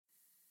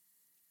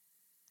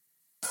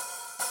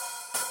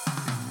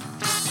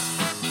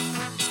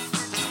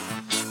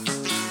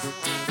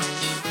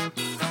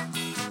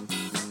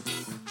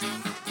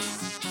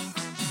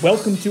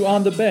Welcome to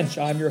On the Bench.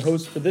 I'm your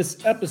host for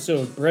this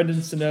episode, Brendan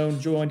Sonnone,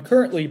 joined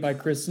currently by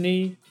Chris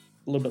Nee.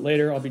 A little bit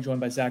later, I'll be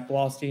joined by Zach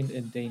Blostein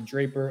and Dane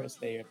Draper as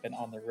they have been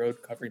on the road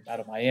covering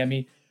Battle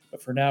Miami.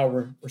 But for now,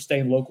 we're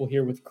staying local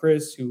here with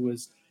Chris, who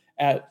was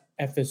at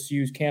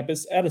FSU's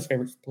campus at his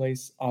favorite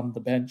place, on the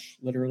bench,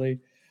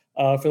 literally,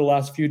 for the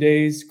last few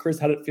days. Chris,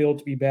 how did it feel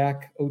to be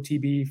back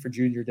OTB for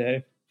Junior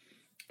Day?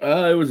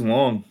 It was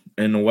long,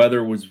 and the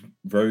weather was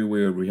very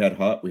weird. We had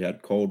hot, we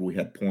had cold, we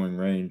had pouring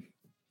rain.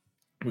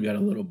 We got a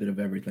little bit of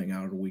everything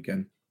out of the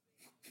weekend.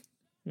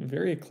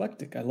 Very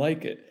eclectic. I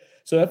like it.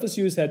 So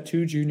FSU has had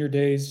 2 Junior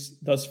Days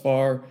thus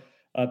far.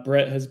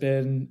 Brett has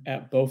been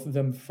at both of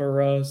them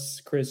for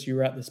us. Chris, you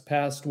were at this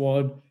past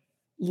one.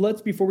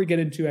 Before we get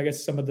into, I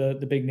guess, some of the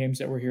big names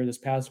that were here this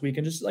past week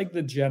and just like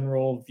the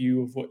general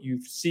view of what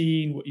you've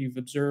seen, what you've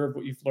observed,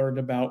 what you've learned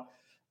about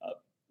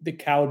the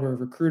caliber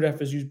of recruit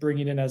FSU's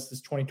bringing in as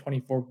this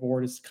 2024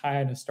 board is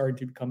kind of starting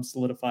to become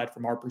solidified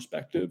from our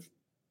perspective.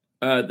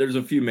 There's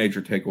a few major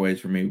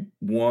takeaways for me.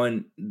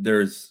 One,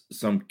 there's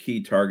some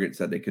key targets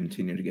that they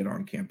continue to get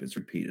on campus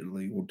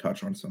repeatedly. We'll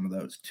touch on some of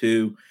those.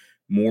 2,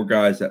 more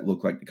guys that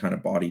look like the kind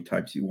of body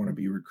types you want to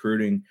be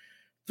recruiting.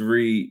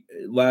 3,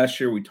 last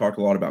year we talked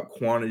a lot about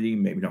quantity,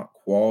 maybe not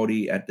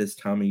quality at this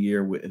time of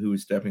year, who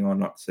was stepping on.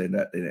 Not to say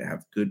that they didn't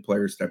have good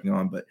players stepping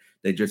on, but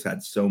they just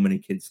had so many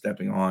kids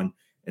stepping on,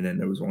 and then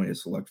there was only a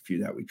select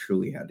few that we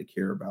truly had to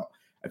care about.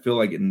 I feel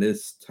like in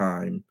this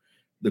time,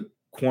 the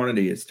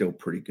quantity is still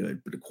pretty good,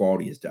 but the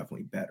quality is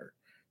definitely better.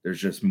 There's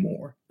just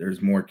more.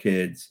 There's more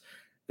kids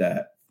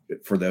that,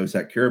 for those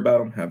that care about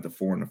them, have the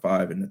 4 and the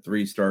 5 and the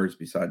 3 stars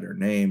beside their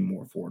name,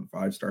 more 4 and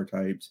 5 star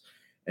types.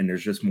 And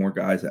there's just more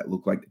guys that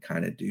look like the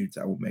kind of dudes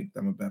that will make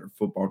them a better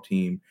football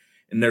team.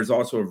 And there's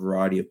also a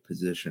variety of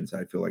positions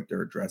I feel like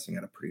they're addressing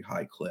at a pretty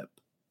high clip.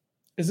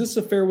 Is this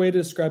a fair way to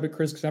describe it,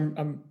 Chris? Because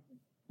I'm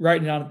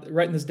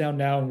writing this down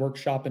now and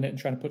workshopping it and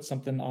trying to put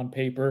something on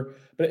paper.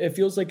 But it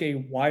feels like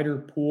a wider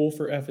pool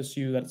for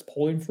FSU that it's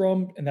pulling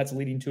from, and that's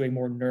leading to a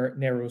more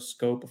narrow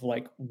scope of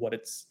like what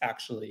it's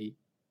actually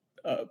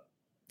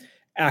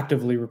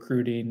actively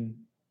recruiting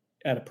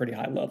at a pretty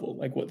high level,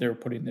 like what they're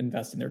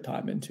investing their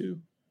time into.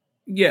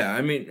 Yeah,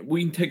 I mean,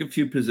 we can take a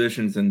few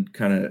positions and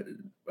kind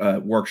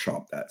of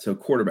workshop that. So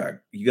quarterback,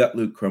 you got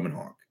Luke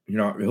Kromenhoek.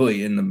 You're not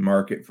really in the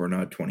market for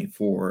another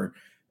 24,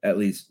 at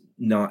least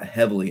not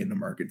heavily in the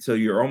market. So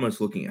you're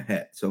almost looking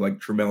ahead. So like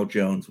Tramel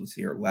Jones was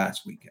here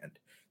last weekend,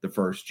 the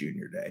first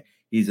Junior Day.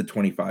 He's a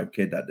 25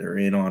 kid that they're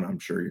in on. I'm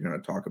sure you're going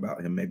to talk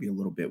about him maybe a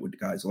little bit with the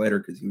guys later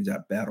because he was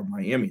at Battle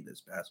Miami this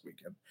past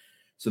weekend.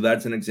 So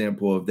that's an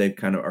example of they've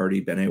kind of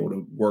already been able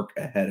to work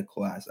ahead of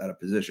class at a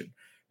position.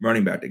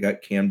 Running back, they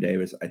got Cam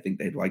Davis. I think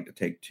they'd like to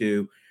take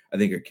 2. I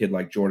think a kid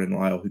like Jordan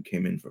Lyle, who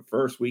came in for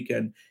first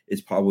weekend,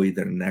 is probably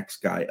the next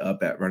guy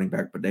up at running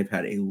back, but they've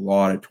had a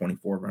lot of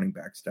 24 running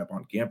backs step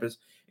on campus,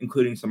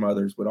 including some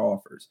others with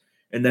offers.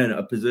 And then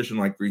a position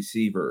like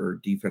receiver or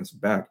defensive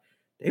back,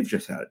 they've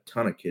just had a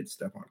ton of kids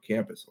step on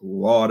campus. A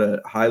lot of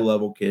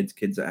high-level kids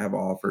that have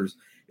offers.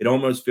 It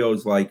almost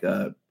feels like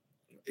a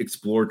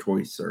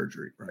exploratory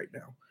surgery right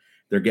now.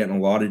 They're getting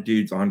a lot of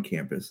dudes on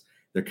campus.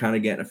 They're kind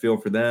of getting a feel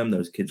for them.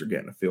 Those kids are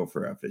getting a feel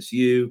for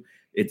FSU.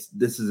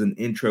 This is an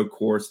intro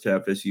course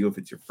to FSU if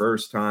it's your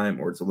first time,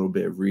 or it's a little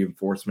bit of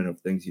reinforcement of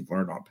things you've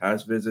learned on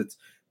past visits,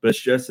 but it's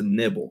just a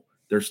nibble.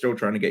 They're still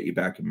trying to get you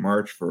back in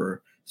March for a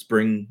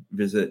spring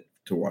visit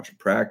to watch a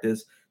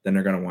practice. Then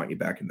they're going to want you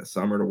back in the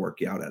summer to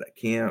work you out at a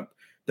camp.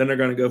 Then they're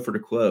going to go for the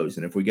close.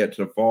 And if we get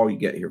to the fall, you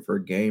get here for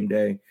a game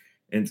day.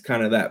 And it's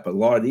kind of that. But a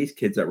lot of these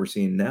kids that we're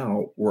seeing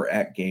now were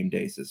at game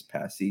days this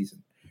past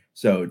season.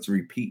 So it's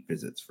repeat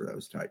visits for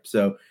those types.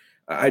 So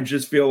I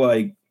just feel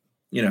like,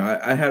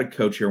 I had a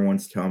coach here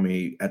once tell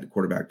me at the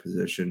quarterback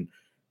position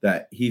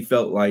that he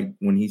felt like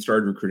when he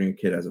started recruiting a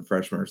kid as a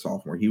freshman or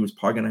sophomore, he was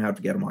probably going to have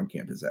to get him on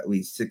campus at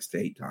least 6 to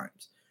 8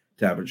 times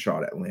to have a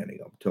shot at landing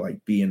them, to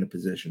like be in the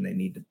position they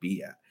need to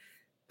be at.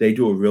 They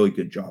do a really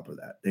good job of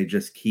that. They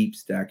just keep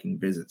stacking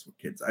visits with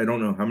kids. I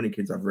don't know how many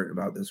kids I've written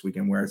about this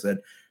weekend where I said,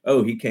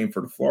 oh, he came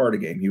for the Florida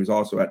game. He was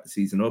also at the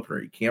season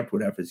opener. He camped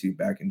with FSU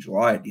back in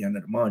July at the end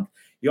of the month.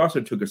 He also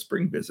took a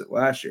spring visit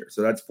last year.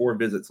 So that's 4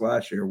 visits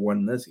last year,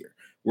 1 this year.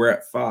 We're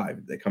at 5.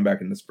 If they come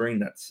back in the spring,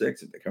 that's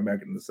 6. If they come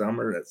back in the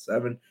summer, that's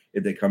 7.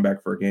 If they come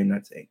back for a game,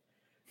 that's 8.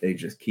 They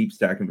just keep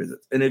stacking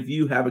visits. And if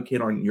you have a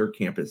kid on your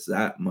campus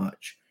that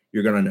much,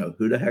 you're going to know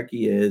who the heck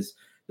he is,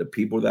 the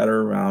people that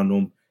are around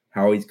him,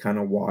 how he's kind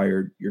of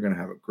wired. You're going to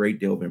have a great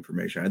deal of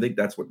information. I think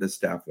that's what this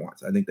staff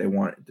wants. I think they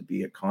want it to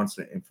be a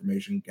constant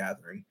information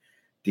gathering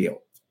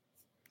deal.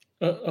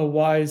 A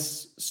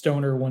wise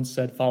stoner once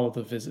said, follow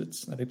the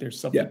visits. I think there's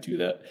something to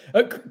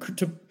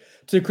that.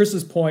 To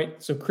Chris's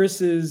point, so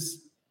Chris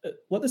is,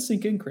 let this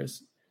sink in,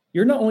 Chris.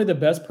 You're not only the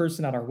best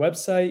person on our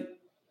website,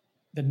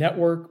 the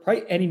network,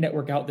 probably any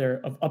network out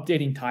there of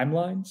updating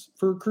timelines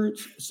for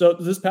recruits. So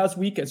this past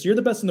weekend, so you're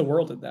the best in the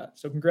world at that.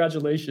 So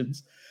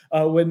congratulations.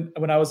 When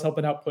I was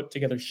helping out put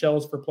together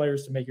shells for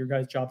players to make your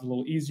guys' jobs a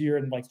little easier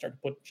and like start to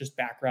put just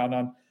background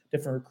on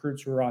different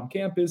recruits who are on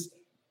campus,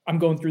 I'm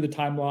going through the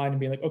timeline and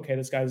being like, okay,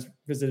 this guy's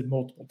visited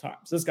multiple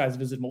times. This guy's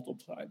visited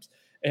multiple times.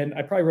 And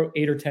I probably wrote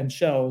 8 or 10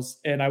 shells.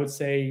 And I would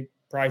say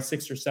probably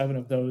 6 or 7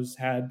 of those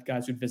had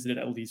guys who visited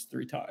at least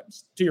 3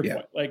 times, to your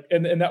point. Like,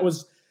 and that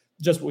was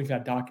just what we've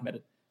had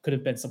documented. Could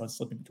have been someone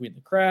slipping between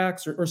the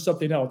cracks or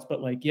something else.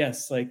 But like,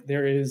 yes, like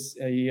there is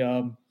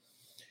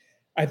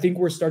I think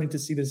we're starting to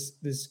see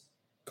this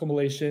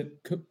culmination,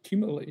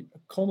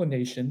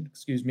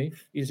 excuse me,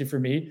 easy for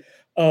me,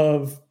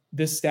 of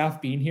this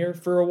staff being here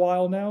for a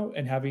while now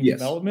and having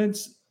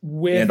developments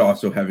with, and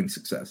also having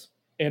success.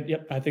 And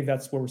yep, I think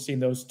that's where we're seeing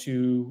those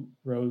two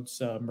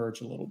roads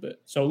merge a little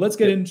bit. So let's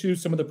get into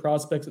some of the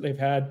prospects that they've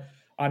had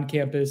on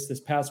campus this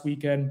past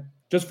weekend.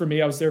 Just for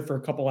me, I was there for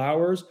a couple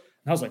hours.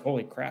 And I was like,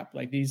 holy crap,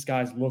 like these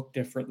guys look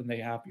different than they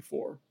have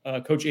before.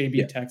 Coach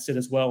AB texted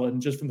as well. And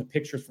just from the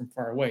pictures from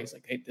far away, he's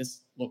like, hey,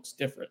 this looks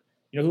different.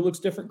 You know who looks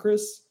different,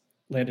 Chris?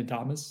 Landon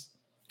Thomas.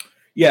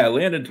 Yeah,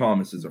 Landon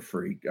Thomas is a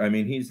freak. I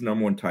mean, he's the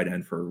number 1 tight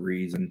end for a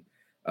reason.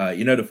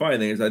 The funny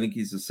thing is, I think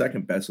he's the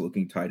second best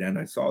looking tight end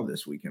I saw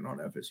this weekend on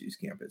FSU's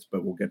campus,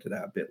 but we'll get to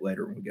that a bit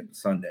later when we get to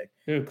Sunday.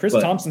 Dude, Chris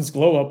Thompson's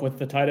glow up with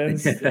the tight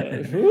ends. If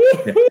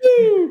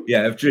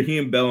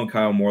Jaheim Bell and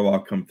Kyle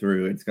Morlock come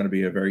through, it's going to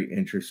be a very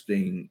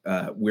interesting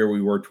where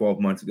we were 12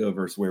 months ago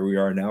versus where we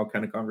are now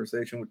kind of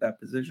conversation with that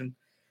position.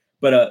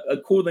 But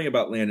a cool thing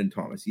about Landon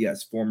Thomas,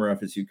 yes, former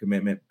FSU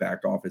commitment,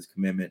 backed off his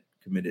commitment,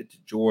 committed to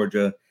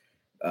Georgia.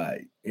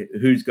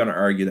 Who's going to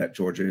argue that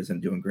Georgia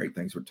isn't doing great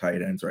things with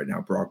tight ends right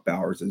now? Brock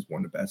Bowers is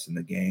one of the best in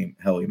the game.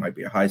 Hell, he might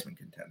be a Heisman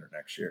contender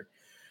next year.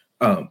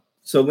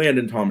 So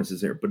Landon Thomas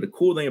is there. But the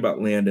cool thing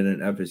about Landon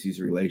and FSU's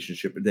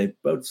relationship, they've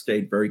both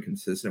stayed very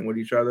consistent with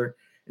each other,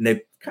 and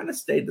they've kind of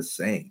stayed the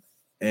same.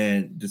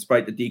 And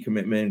despite the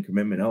decommitment and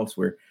commitment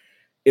elsewhere,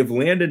 if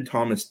Landon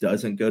Thomas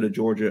doesn't go to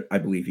Georgia, I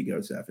believe he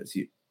goes to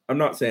FSU. I'm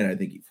not saying I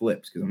think he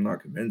flips because I'm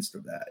not convinced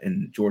of that.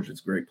 And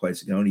Georgia's a great place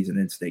to go, and he's an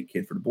in-state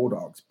kid for the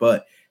Bulldogs.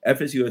 But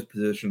FSU has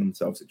positioned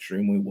themselves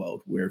extremely well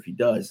to where if he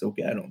does, they'll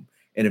get him.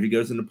 And if he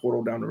goes in the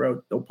portal down the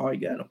road, they'll probably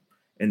get him.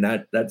 And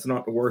that's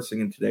not the worst thing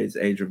in today's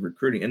age of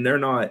recruiting. And they're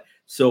not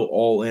so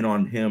all in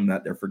on him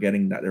that they're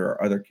forgetting that there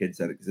are other kids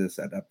that exist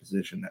at that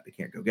position that they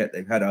can't go get.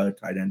 They've had other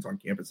tight ends on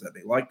campus that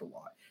they liked a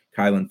lot.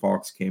 Kylan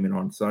Fox came in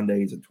on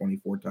Sunday. He's a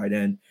 24 tight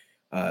end.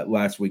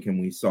 Last weekend,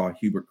 we saw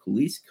Hubert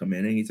Khalees come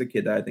in, and he's a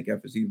kid that I think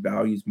FSU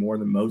values more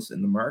than most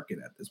in the market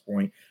at this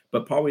point,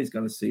 but probably is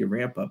going to see a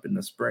ramp up in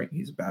the spring.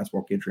 He's a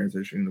basketball kid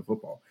transitioning to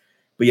football.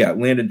 But yeah,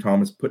 Landon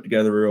Thomas put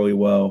together really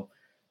well,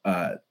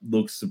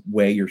 looks the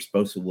way you're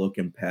supposed to look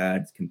in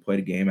pads, can play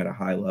the game at a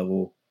high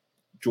level.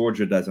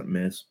 Georgia doesn't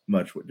miss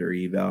much with their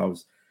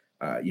evals.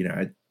 I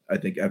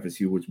think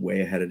FSU was way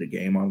ahead of the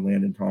game on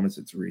Landon Thomas.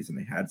 It's the reason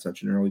they had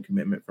such an early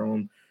commitment from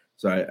him.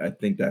 So I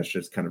think that's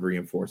just kind of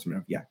reinforcement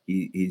of,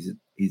 he's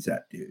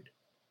that dude.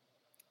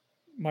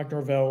 Mike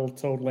Norvell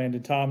told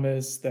Landon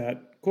Thomas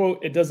that,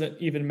 quote, it doesn't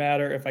even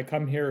matter if I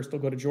come here or still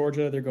go to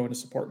Georgia, they're going to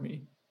support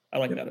me. I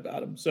like that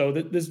about him. So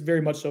this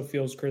very much so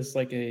feels, Chris,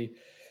 like you're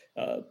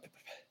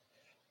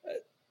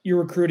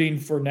recruiting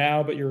for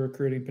now, but you're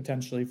recruiting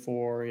potentially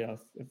for,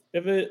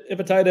 if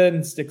a tight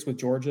end sticks with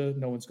Georgia,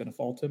 no one's going to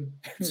fault him.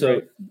 So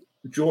right?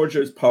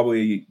 Georgia is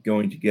probably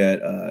going to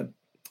get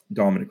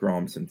Dominic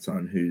Robinson's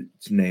son, whose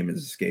name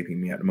is escaping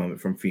me at the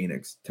moment, from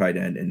Phoenix, tight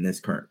end in this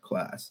current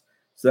class.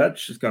 So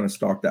that's just going to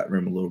stock that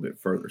room a little bit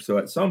further. So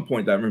at some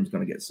point, that room's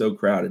going to get so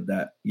crowded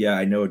that,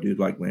 I know a dude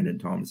like Landon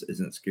Thomas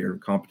isn't scared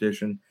of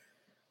competition,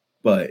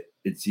 but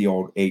it's the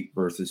old 8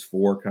 versus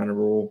 4 kind of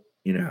rule.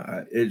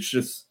 It's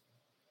just,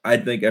 I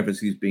think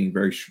FSU is being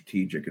very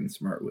strategic and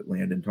smart with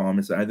Landon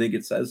Thomas. And I think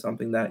it says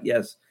something that,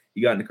 yes,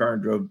 he got in the car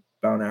and drove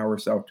about an hour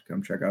south to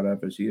come check out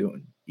FSU,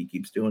 and he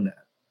keeps doing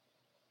that.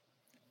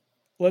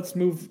 Let's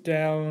move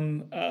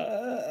down.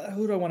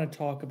 Who do I want to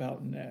talk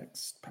about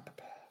next?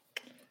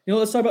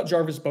 Let's talk about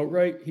Jarvis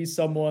Boatwright. He's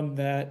someone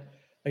that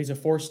he's a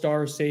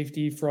 4-star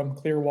safety from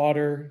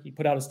Clearwater. He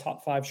put out his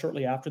top 5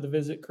 shortly after the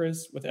visit,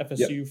 Chris, with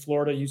FSU,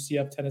 Florida,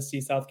 UCF,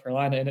 Tennessee, South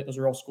Carolina in it. Those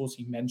are all schools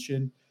he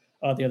mentioned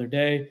the other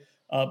day.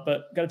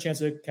 But got a chance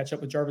to catch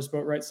up with Jarvis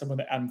Boatwright, someone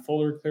that Adam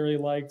Fuller clearly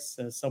likes,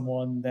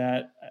 someone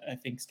that I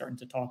think starting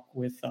to talk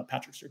with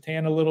Patrick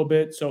Surtain a little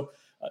bit. So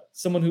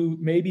someone who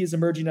maybe is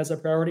emerging as a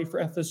priority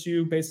for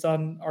FSU based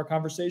on our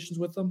conversations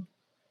with them.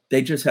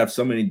 They just have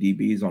so many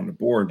DBs on the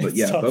board. But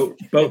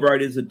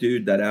Boatwright is a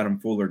dude that Adam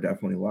Fuller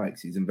definitely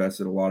likes. He's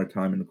invested a lot of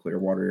time in the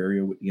Clearwater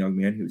area with young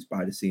man. He was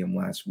by to see him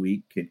last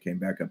week. Kid came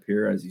back up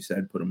here, as you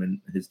said, put him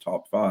in his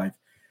top 5.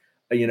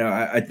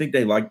 I think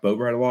they like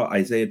Boatwright a lot.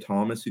 Isaiah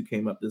Thomas, who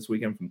came up this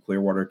weekend from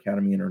Clearwater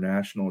Academy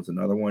International, is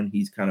another one.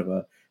 He's kind of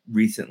a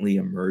recently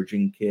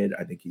emerging kid.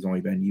 I think he's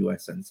only been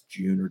U.S. since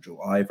June or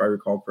July, if I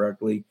recall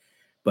correctly.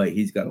 But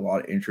he's got a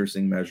lot of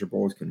interesting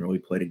measurables, can really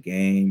play the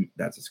game.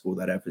 That's a school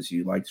that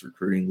FSU likes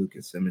recruiting.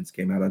 Lucas Simmons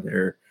came out of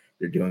there.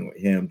 They're doing with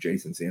him,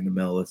 Jason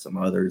Zandamela, some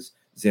others.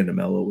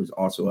 Zandamela was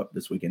also up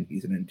this weekend.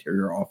 He's an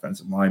interior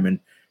offensive lineman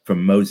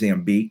from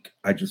Mozambique.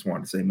 I just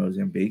wanted to say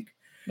Mozambique.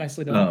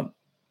 Nicely done.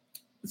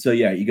 So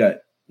you got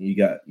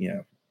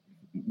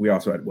We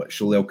also had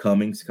Shalil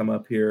Cummings come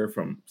up here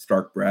from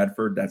Stark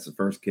Bradford. That's the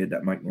first kid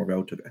that Mike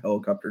Norvell took a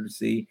helicopter to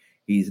see.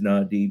 He's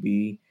not a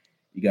DB.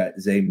 You got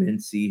Zay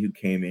Mincy, who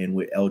came in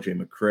with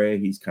LJ McCray.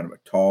 He's kind of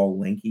a tall,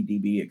 lanky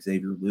DB.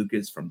 Xavier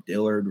Lucas from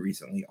Dillard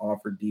recently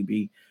offered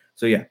DB.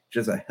 So, yeah,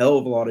 just a hell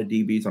of a lot of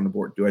DBs on the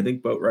board. Do I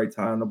think Boatwright's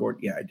high on the board?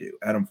 Yeah, I do.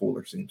 Adam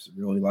Fuller seems to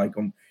really like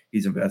him.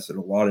 He's invested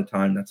a lot of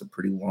time. That's a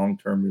pretty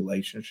long-term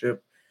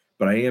relationship.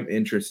 But I am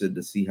interested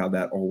to see how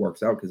that all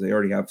works out because they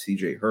already have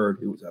CJ Hurd,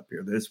 who was up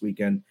here this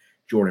weekend,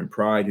 Jordan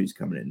Pride, who's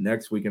coming in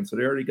next weekend. So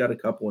they already got a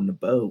couple in the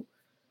boat.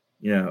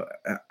 You know,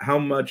 how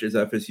much is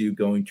FSU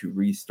going to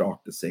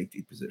restock the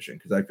safety position?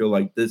 Because I feel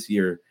like this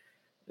year,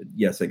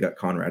 yes, they got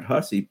Conrad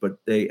Hussey, but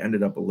they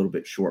ended up a little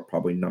bit short,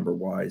 probably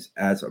number-wise,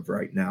 as of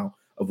right now,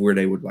 of where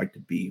they would like to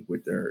be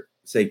with their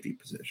safety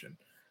position.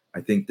 I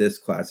think this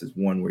class is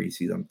one where you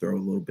see them throw a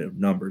little bit of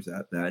numbers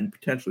at that and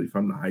potentially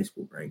from the high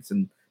school ranks.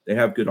 And they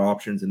have good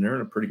options, and they're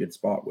in a pretty good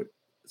spot with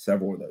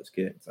several of those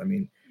kids. I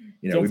mean,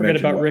 you know, don't forget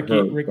about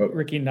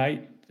Ricky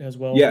Knight as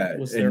well. Yeah,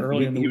 was there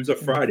early in the he was a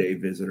Friday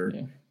visitor.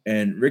 Yeah.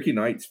 And Ricky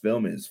Knight's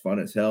film is fun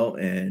as hell.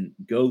 And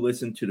go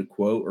listen to the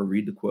quote or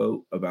read the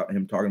quote about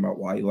him talking about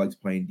why he likes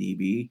playing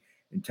DB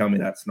and tell me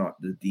that's not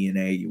the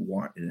DNA you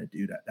want in a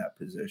dude at that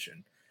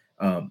position.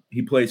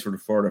 He plays for the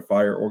Florida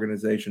Fire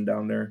organization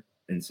down there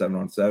in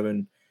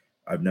 7-on-7.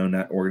 I've known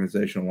that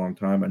organization a long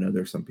time. I know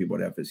there's some people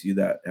at FSU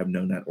that have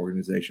known that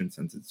organization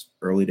since its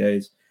early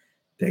days.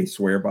 They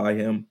swear by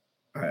him.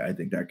 I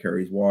think that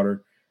carries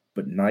water.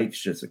 But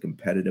Knight's just a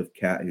competitive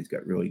cat who's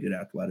got really good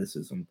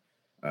athleticism.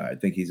 I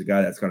think he's a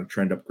guy that's going to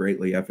trend up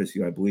greatly.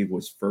 FSU, I believe,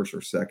 was first or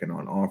second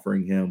on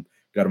offering him.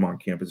 Got him on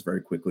campus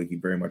very quickly. He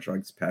very much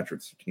likes Patrick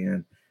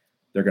Surtain.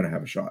 They're going to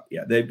have a shot.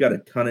 Yeah, they've got a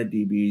ton of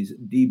DBs.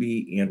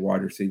 DB and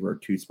wide receiver are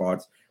two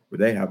spots where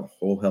they have a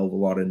whole hell of a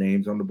lot of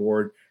names on the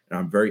board. And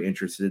I'm very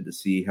interested to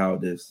see how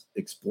this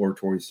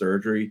exploratory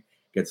surgery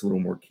gets a little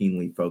more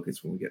keenly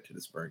focused when we get to the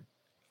spring.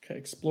 Okay,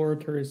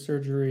 exploratory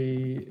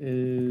surgery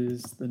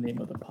is the name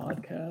of the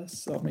podcast,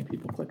 so I'll make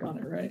people click on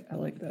it, right? I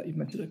like that. You've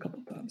mentioned it a couple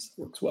of times.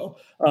 It works well.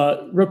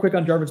 Real quick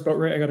on Jarvis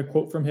Boatwright, I got a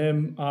quote from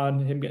him on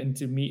him getting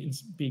to meet and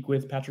speak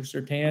with Patrick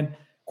Surtain.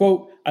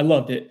 Quote, I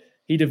loved it.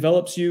 He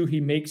develops you. He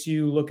makes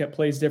you look at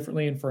plays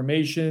differently in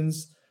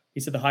formations.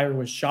 He said the hire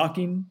was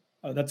shocking.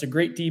 That's a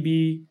great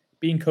DB.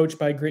 Being coached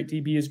by a great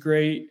DB is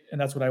great, and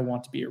that's what I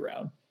want to be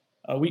around.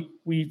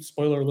 We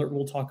spoiler alert,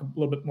 we'll talk a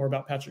little bit more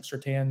about Patrick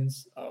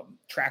Surtain's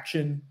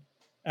traction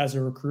as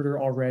a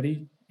recruiter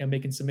already and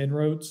making some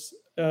inroads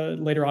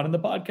later on in the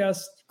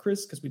podcast,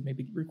 Chris, because we may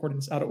be recording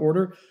this out of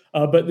order.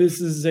 But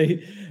this is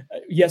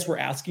yes, we're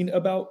asking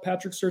about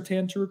Patrick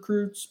Surtain to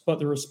recruits, but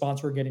the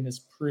response we're getting is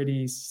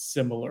pretty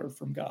similar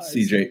from guys.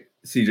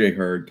 CJ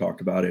Hurd talked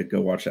about it.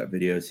 Go watch that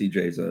video.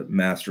 CJ's a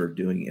master of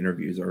doing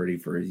interviews already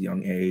for his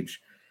young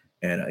age.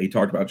 And he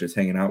talked about just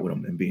hanging out with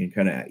him and being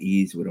kind of at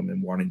ease with him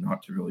and wanting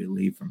not to really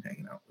leave from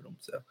hanging out with him.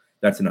 So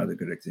that's another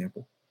good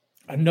example.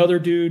 Another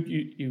dude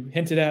you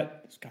hinted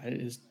at, this guy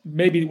is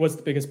maybe was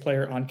the biggest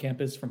player on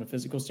campus from a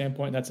physical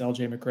standpoint. That's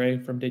LJ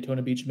McCray from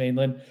Daytona Beach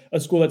Mainland, a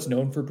school that's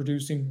known for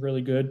producing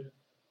really good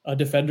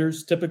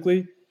defenders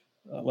typically.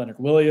 Leonard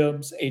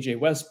Williams, AJ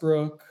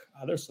Westbrook.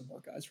 There's some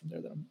more guys from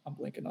there that I'm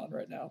blanking on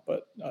right now.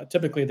 But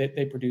typically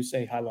they produce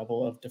a high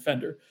level of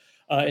defender.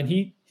 And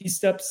he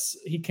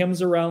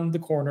comes around the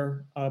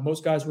corner.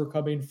 Most guys were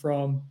coming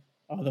from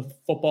the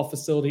football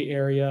facility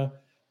area.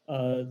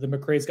 The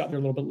McCrays got there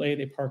a little bit late.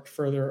 They parked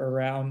further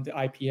around the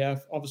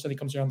IPF. All of a sudden he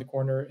comes around the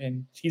corner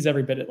and he's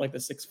every bit at like the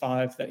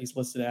 6'5" that he's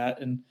listed at.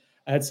 And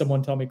I had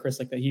someone tell me, Chris,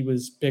 like that he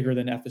was bigger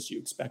than FSU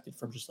expected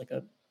from just like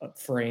a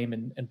frame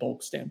and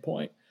bulk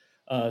standpoint.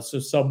 So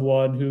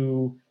someone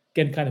who,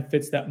 again, kind of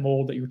fits that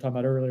mold that you were talking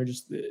about earlier.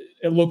 Just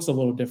it looks a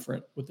little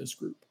different with this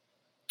group.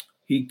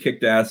 He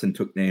kicked ass and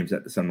took names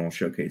at the Seminole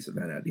Showcase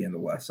event at the end of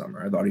last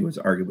summer. I thought he was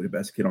arguably the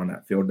best kid on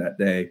that field that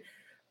day.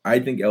 I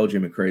think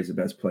LJ McCray is the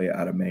best player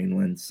out of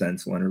Mainland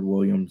since Leonard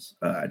Williams.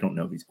 I don't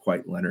know if he's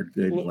quite Leonard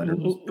good. Leonard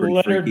was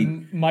pretty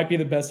freaky. Might be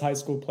the best high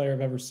school player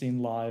I've ever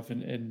seen live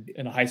in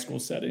a high school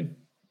setting.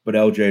 But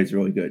LJ is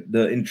really good.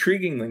 The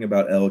intriguing thing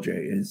about LJ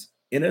is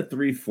in a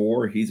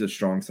 3-4, he's a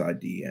strong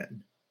side DN.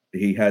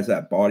 He has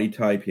that body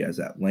type. He has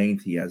that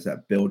length. He has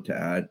that build to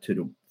add to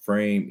the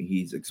frame.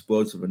 He's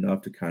explosive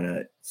enough to kind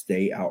of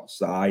stay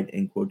outside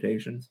in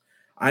quotations.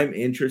 I'm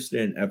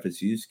interested in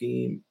FSU's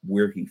scheme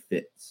where he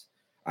fits.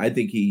 I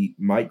think he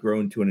might grow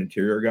into an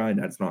interior guy, and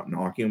that's not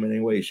knocking him in any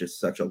way. He's just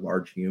such a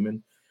large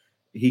human.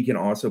 He can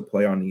also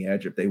play on the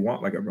edge. If they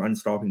want like a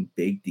run-stopping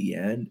big D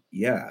end,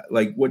 yeah.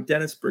 Like what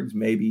Dennis Briggs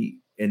maybe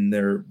in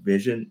their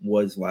vision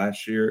was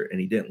last year, and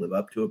he didn't live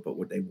up to it, but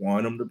what they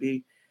want him to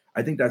be,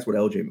 I think that's what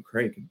LJ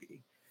McCray can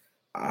be.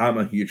 I'm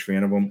a huge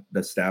fan of him.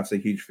 The staff's a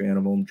huge fan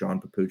of him. John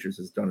Papuchis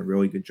has done a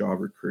really good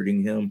job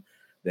recruiting him.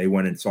 They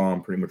went and saw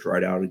him pretty much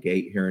right out of the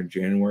gate here in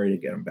January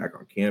to get him back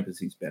on campus.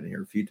 He's been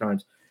here a few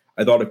times.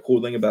 I thought a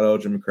cool thing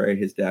about LJ McCray,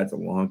 his dad's a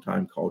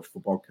longtime college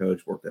football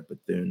coach, worked at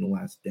Bethune the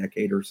last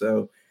decade or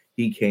so.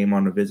 He came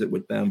on a visit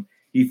with them.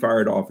 He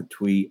fired off a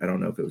tweet. I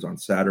don't know if it was on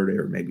Saturday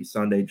or maybe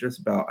Sunday, just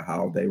about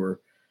how they were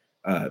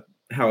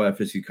how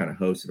FSU kind of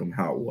hosted him,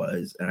 how it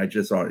was, and I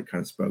just thought it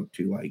kind of spoke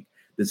to like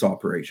this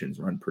operations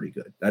run pretty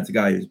good. That's a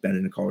guy who's been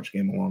in a college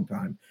game a long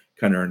time,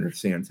 kind of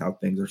understands how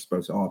things are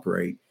supposed to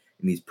operate,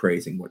 and he's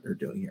praising what they're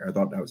doing here. I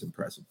thought that was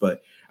impressive.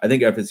 But I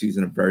think FSU's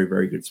in a very,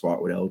 very good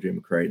spot with LJ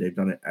McCray. They've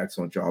done an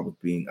excellent job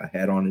of being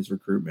ahead on his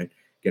recruitment,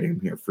 getting him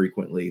here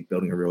frequently,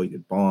 building a really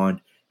good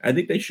bond. I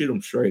think they shoot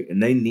him straight,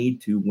 and they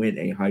need to win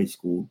a high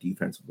school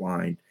defensive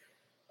line,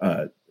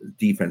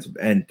 defensive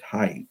end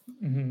type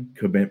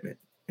commitment,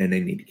 and they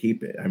need to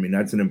keep it. I mean,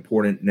 that's an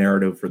important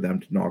narrative for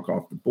them to knock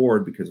off the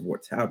board because of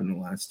what's happened in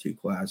the last two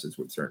classes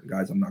with certain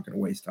guys I'm not going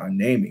to waste time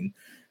naming.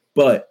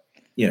 But,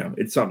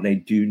 it's something they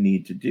do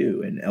need to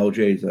do, and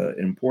LJ is an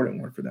important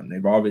one for them.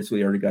 They've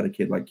obviously already got a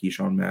kid like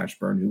Keyshawn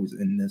Mashburn, who was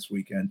in this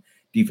weekend,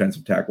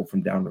 defensive tackle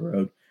from down the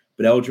road.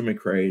 But LJ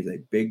McCray is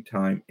a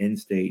big-time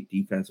in-state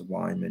defensive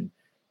lineman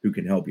who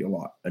can help you a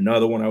lot.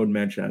 Another one I would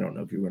mention, I don't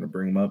know if you're going to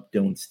bring him up,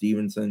 Dylan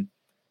Stevenson.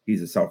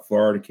 He's a South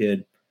Florida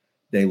kid.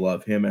 They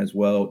love him as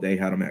well. They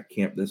had him at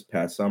camp this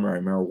past summer. I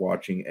remember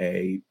watching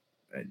and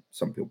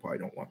some people probably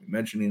don't want me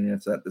mentioning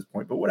this at this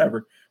point, but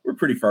whatever. We're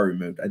pretty far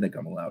removed. I think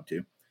I'm allowed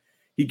to.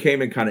 He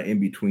came in kind of in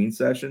between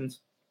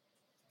sessions.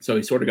 So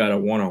he sort of got a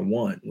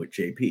one-on-one with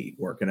JP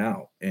working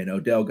out, and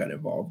Odell got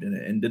involved in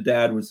it. And the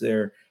dad was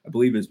there. I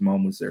believe his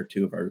mom was there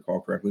too, if I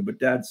recall correctly. But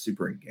Dad's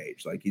super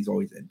engaged. Like, he's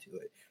always into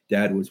it.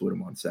 Dad was with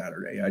him on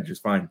Saturday. I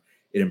just find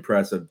it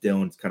impressive.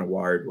 Dylan's kind of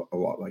wired a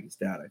lot like his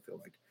dad, I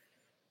feel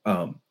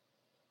like.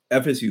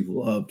 FSU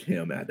loved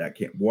him at that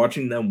camp.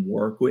 Watching them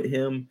work with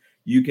him,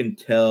 you can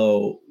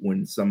tell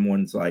when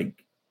someone's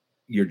like,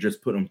 you're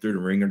just putting him through the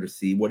ringer to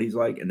see what he's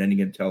like. And then you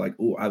can tell like,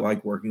 oh, I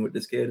like working with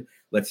this kid.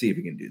 Let's see if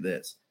he can do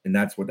this. And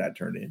that's what that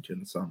turned into in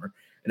the summer.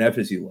 And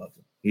FSU loves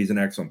him. He's an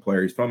excellent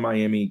player. He's from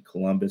Miami,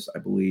 Columbus, I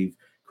believe.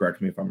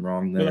 Correct me if I'm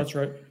wrong there. No, that's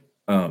right.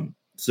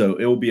 So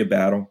it will be a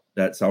battle.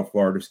 That South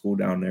Florida school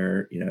down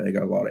there, they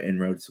got a lot of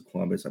inroads to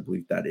Columbus. I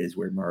believe that is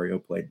where Mario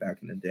played back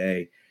in the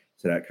day.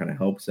 So that kind of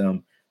helps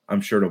them. I'm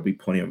sure there'll be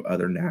plenty of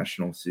other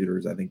national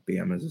suitors. I think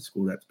Bama is a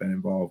school that's been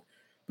involved.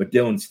 But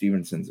Dylan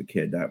Stevenson's a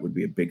kid that would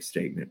be a big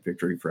statement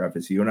victory for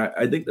FSU. And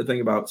I think the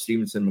thing about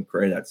Stevenson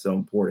McCray that's so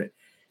important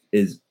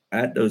is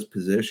at those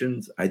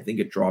positions, I think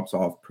it drops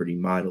off pretty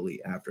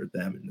mightily after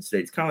them in the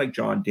States. Kind of like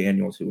John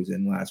Daniels, who was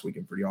in last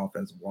weekend for the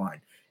offensive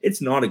line.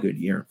 It's not a good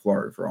year in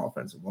Florida for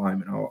offensive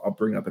linemen. I'll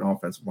bring up an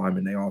offensive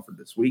lineman they offered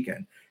this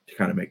weekend to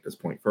kind of make this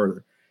point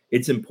further.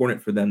 It's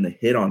important for them to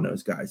hit on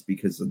those guys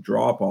because the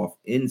drop-off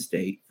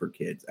in-state for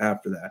kids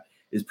after that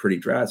is pretty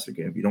drastic.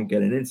 And if you don't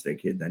get an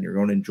in-state kid, then you're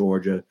going in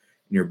Georgia and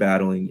you're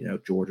battling,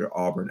 Georgia,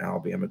 Auburn,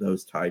 Alabama,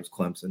 those types,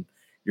 Clemson.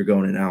 You're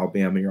going in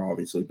Alabama, you're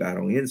obviously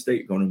battling in-state.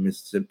 You're going to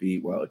Mississippi.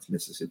 Well, it's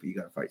Mississippi. You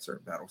got to fight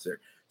certain battles there.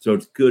 So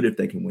it's good if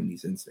they can win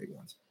these in-state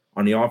ones.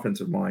 On the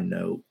offensive line,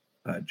 note,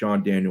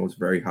 John Daniels,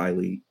 very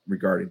highly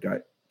regarded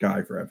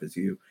guy for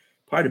FSU.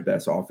 Probably the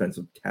best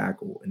offensive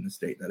tackle in the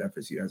state that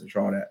FSU has a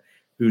shot at.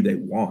 Who they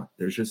want.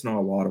 There's just not a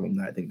lot of them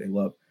that I think they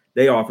love.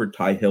 They offered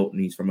Ty Hilton.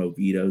 He's from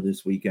Oviedo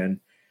this weekend.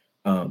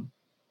 I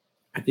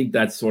think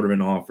that's sort of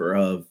an offer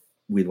of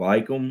we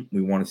like him.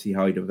 We want to see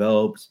how he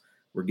develops.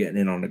 We're getting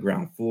in on the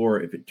ground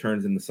floor. If it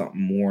turns into something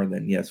more,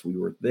 then yes, we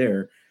were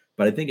there.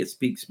 But I think it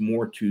speaks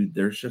more to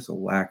there's just a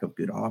lack of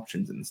good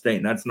options in the state.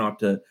 And that's not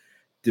to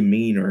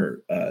demean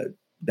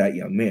that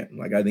young man.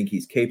 Like, I think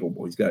he's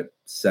capable. He's got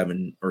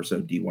 7 or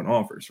so D1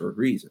 offers for a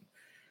reason.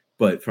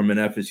 But from an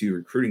FSU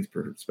recruiting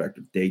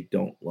perspective, they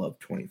don't love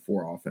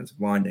 24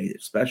 offensive line. They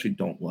especially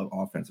don't love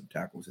offensive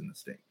tackles in the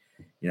state.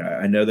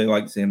 I know they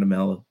like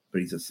Sandamela,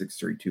 but he's a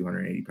 6'3",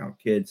 280-pound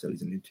kid, so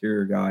he's an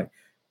interior guy.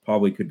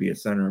 Probably could be a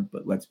center,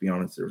 but let's be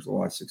honest, there's a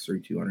lot of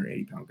 6'3",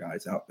 280-pound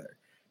guys out there.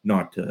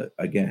 Not to,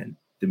 again,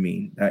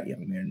 demean that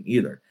young man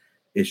either.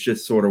 It's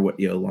just sort of what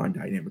the O-line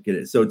dynamic it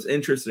is. So it's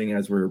interesting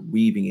as we're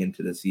weaving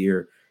into this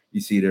year. You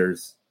see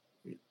there's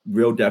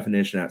real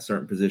definition at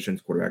certain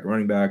positions, quarterback,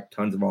 running back,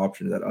 tons of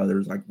options at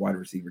others like wide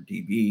receiver,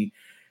 DB,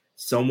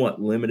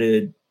 somewhat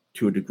limited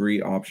to a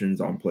degree options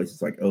on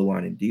places like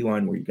O-line and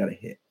D-line where you got to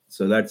hit.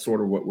 So that's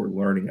sort of what we're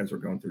learning as we're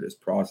going through this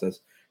process.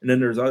 And then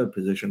there's other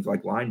positions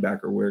like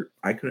linebacker where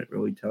I couldn't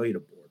really tell you the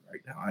board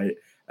right now.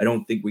 I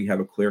don't think we have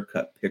a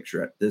clear-cut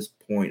picture at this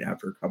point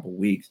after a couple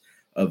weeks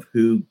of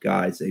who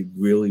guys they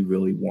really,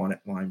 really want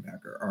at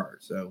linebacker are.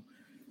 So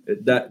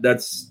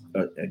that's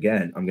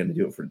again, I'm going to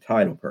do it for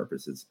title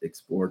purposes,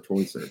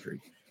 exploratory surgery.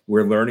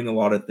 We're learning a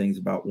lot of things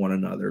about one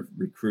another,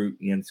 recruit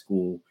and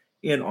school,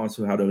 and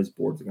also how those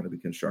boards are going to be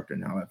constructed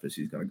and how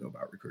FSU is going to go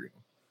about recruiting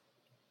them.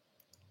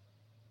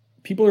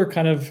 People are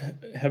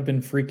have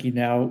been freaking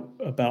out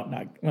about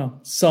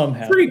some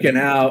have freaking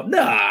out.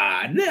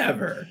 Nah,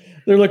 never.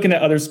 They're looking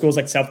at other schools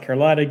like South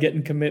Carolina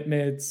getting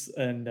commitments,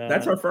 and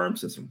that's our farm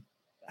system.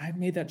 I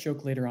made that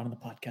joke later on in the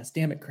podcast.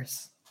 Damn it,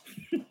 Chris.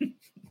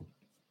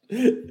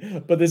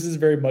 But this is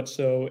very much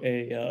so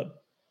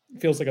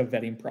feels like a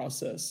vetting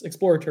process.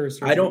 Exploratory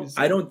surgeries.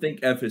 I don't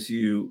think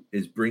FSU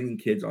is bringing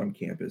kids on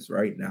campus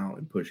right now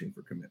and pushing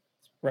for commitments.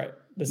 Right.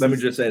 Let me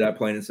just say that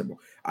plain and simple.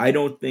 I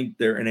don't think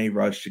they're in a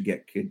rush to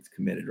get kids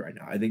committed right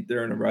now. I think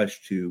they're in a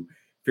rush to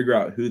figure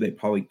out who they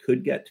probably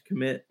could get to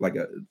commit. Like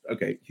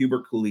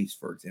Hubert Calise,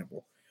 for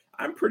example.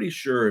 I'm pretty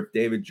sure if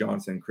David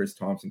Johnson and Chris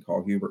Thompson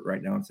call Hubert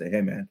right now and say,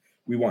 hey, man,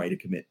 we want you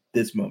to commit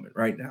this moment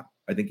right now,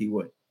 I think he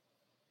would.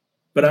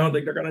 But I don't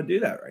think they're going to do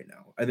that right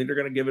now. I think they're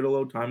going to give it a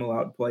little time,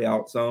 allow it to play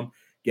out some,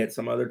 get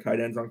some other tight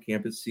ends on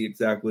campus, see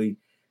exactly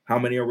how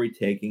many are we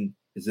taking.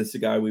 Is this the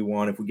guy we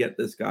want? If we get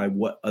this guy,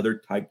 what other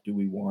type do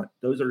we want?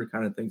 Those are the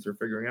kind of things they're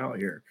figuring out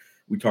here.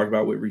 We talked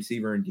about with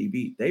receiver and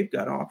DB. They've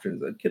got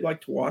options. A kid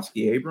like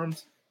Tawaski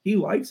Abrams, he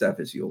likes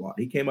FSU a lot.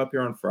 He came up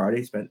here on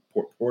Friday, spent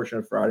a portion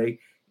of Friday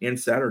and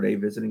Saturday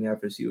visiting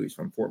FSU. He's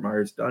from Fort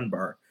Myers,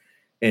 Dunbar.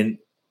 And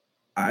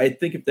I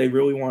think if they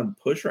really wanted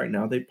to push right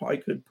now, they probably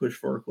could push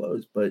for a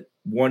close. But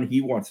one,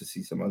 he wants to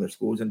see some other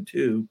schools. And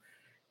two,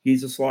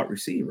 he's a slot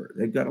receiver.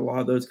 They've got a lot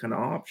of those kind of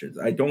options.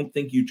 I don't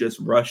think you just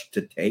rush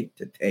to take.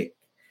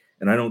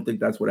 And I don't think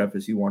that's what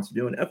FSU wants to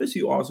do. And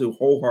FSU also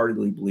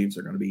wholeheartedly believes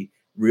they're going to be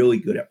really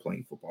good at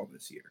playing football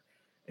this year.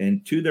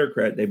 And to their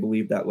credit, they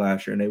believed that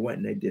last year, and they went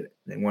and they did it.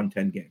 They won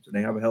 10 games, and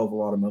they have a hell of a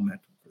lot of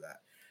momentum for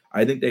that.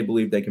 I think they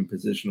believe they can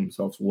position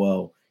themselves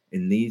well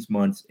in these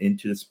months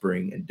into the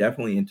spring and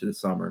definitely into the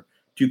summer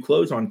to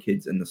close on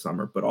kids in the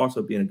summer, but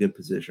also be in a good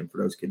position for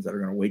those kids that are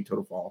going to wait till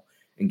the fall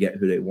and get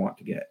who they want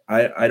to get.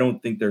 I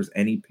don't think there's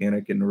any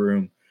panic in the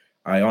room.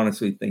 I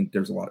honestly think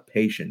there's a lot of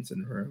patience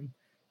in the room.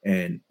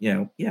 And,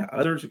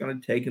 others are going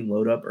to take and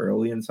load up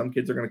early, and some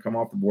kids are going to come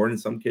off the board, and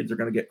some kids are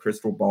going to get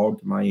crystal balled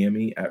to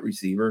Miami at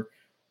receiver.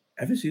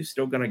 FSU is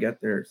still going to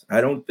get theirs.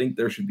 I don't think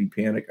there should be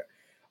panic.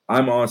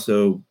 I'm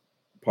also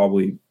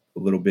probably a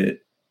little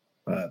bit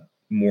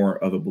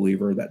more of a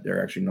believer that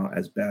they're actually not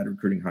as bad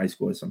recruiting high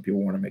school as some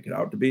people want to make it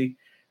out to be.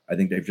 I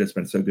think they've just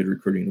been so good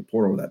recruiting the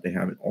portal that they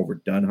haven't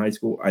overdone high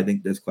school. I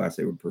think this class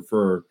they would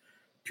prefer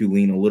to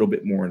lean a little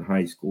bit more in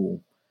high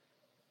school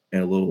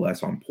and a little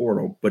less on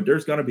portal, but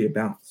there's going to be a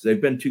balance. They've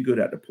been too good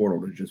at the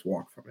portal to just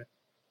walk from it.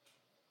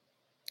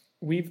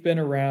 We've been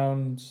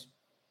around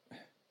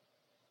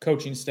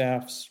coaching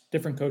staffs,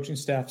 different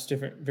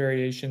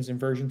variations and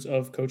versions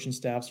of coaching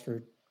staffs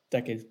for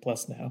decades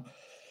plus now.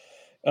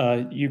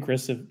 You,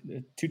 Chris, have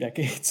 2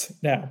 decades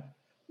now.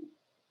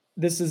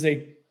 This is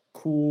a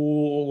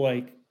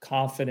cool,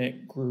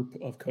 confident group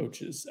of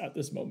coaches at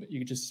this moment. You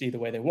can just see the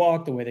way they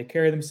walk, the way they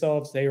carry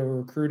themselves. They are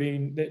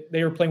recruiting.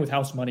 They are playing with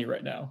house money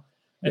right now.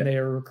 And they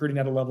are recruiting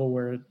at a level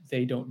where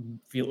they don't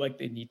feel like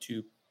they need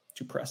to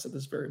press at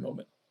this very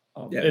moment.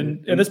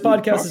 And this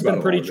podcast has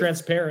been pretty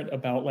transparent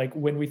about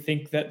when we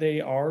think that they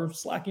are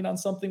slacking on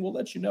something, we'll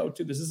let you know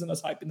too. This isn't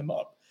us hyping them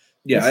up.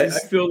 Yeah, I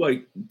feel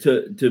like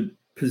to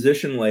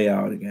position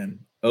layout again,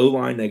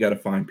 O-line, they got to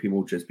find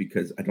people just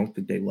because I don't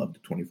think they love the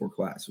 24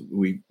 class.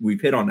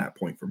 We've hit on that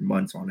point for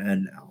months on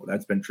end now.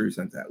 That's been true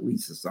since at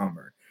least the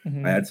summer.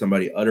 Mm-hmm. I had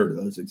somebody utter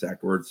those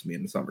exact words to me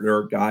in the summer. There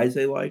are guys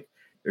they like.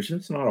 There's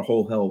just not a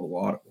whole hell of a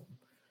lot of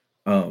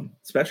them,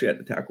 especially at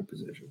the tackle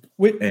position.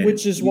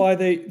 Which is why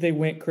they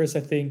went, Chris.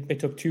 I think they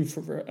took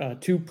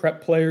two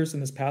prep players in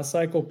this past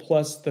cycle,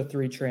 plus the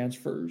 3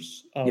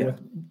 transfers.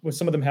 With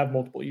some of them have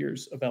multiple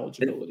years of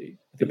eligibility.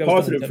 The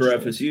positive for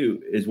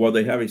FSU is while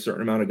they have a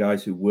certain amount of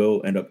guys who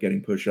will end up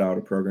getting pushed out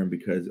of program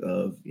because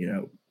of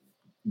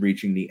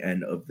reaching the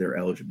end of their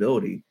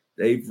eligibility,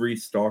 they've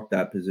restocked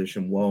that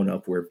position well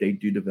enough where if they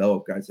do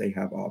develop guys, they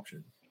have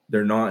options.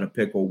 They're not in a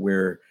pickle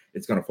where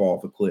it's going to fall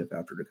off a cliff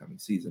after the coming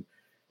season.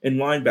 And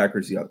linebacker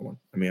is the other one.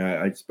 I mean,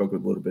 I spoke a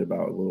little bit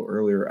about it a little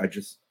earlier.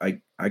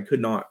 I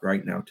could not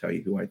right now tell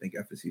you who I think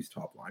FSU's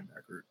top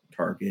linebacker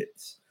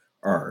targets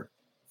are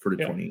for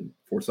the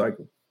 24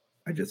 cycle.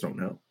 I just don't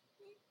know.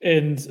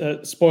 And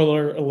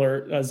spoiler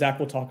alert, Zach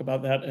will talk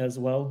about that as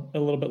well a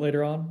little bit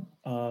later on.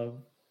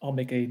 I'll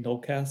make a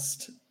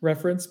Nullcast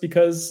reference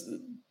because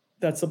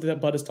that's something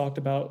that Bud has talked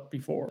about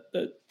before.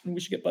 That we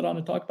should get Bud on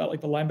to talk about,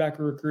 the linebacker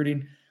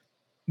recruiting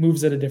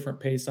moves at a different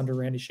pace under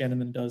Randy Shannon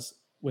than it does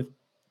with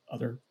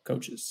other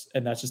coaches.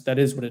 And that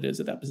is what it is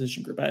at that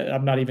position group.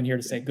 I'm not even here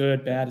to say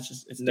good, bad.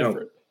 It's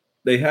different.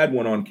 They had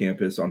one on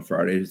campus on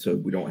Friday, so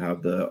we don't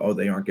have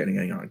they aren't getting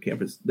any on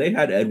campus. They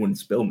had Edwin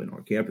Spillman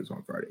on campus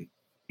on Friday.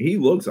 He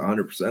looks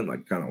 100% like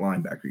the kind of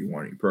linebacker you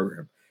want in your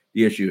program.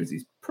 The issue is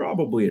he's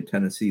probably a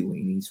Tennessee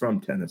lean. He's from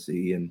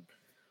Tennessee, and,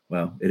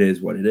 well, it is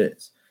what it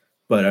is.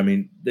 But, I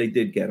mean, they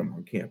did get him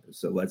on campus,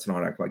 so let's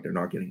not act like they're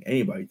not getting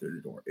anybody through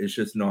the door. It's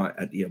just not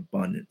at the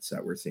abundance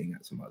that we're seeing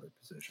at some other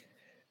positions.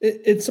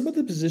 In some of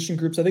the position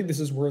groups, I think this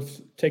is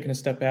worth taking a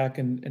step back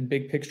and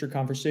big picture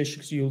conversation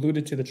because you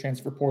alluded to the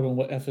transfer portal and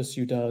what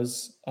FSU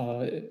does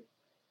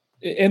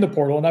in the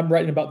portal, and I'm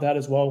writing about that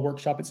as well,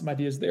 workshopping some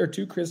ideas there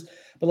too, Chris.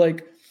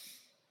 But,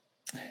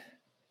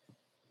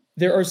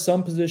 there are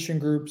some position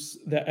groups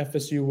that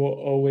FSU will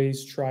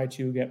always try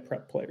to get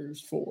prep players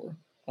for.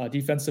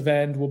 Defensive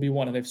end will be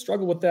one, and they've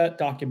struggled with that,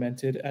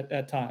 documented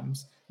at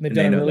times.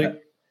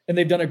 And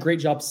they've done a great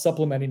job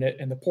supplementing it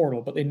in the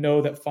portal, but they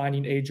know that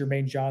finding a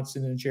Jermaine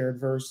Johnson and Jared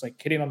Verse,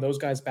 hitting on those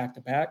guys back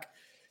to back,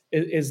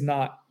 is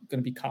not going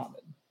to be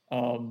common.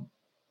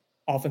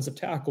 Offensive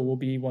tackle will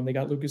be one. They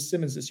got Lucas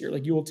Simmons this year.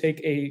 You will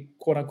take a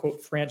quote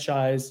unquote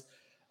franchise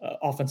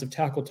offensive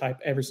tackle type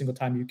every single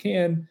time you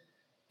can.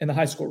 in the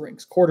high school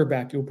ranks.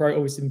 Quarterback, you'll probably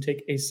always see them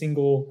take a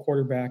single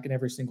quarterback in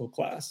every single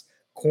class.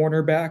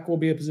 Cornerback will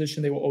be a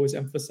position they will always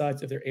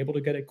emphasize if they're able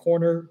to get a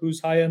corner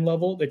who's high end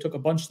level. They took a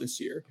bunch this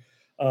year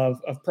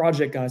of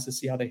project guys to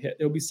see how they hit.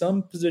 There'll be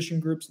some position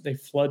groups that they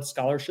flood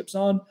scholarships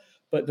on,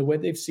 but the way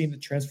they've seen the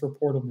transfer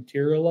portal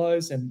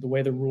materialize and the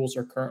way the rules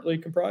are currently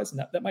comprised,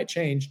 and that might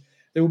change,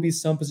 there will be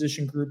some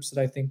position groups that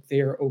I think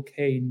they are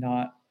okay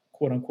not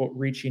quote unquote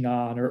reaching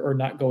on or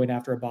not going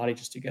after a body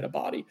just to get a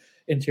body.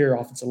 Interior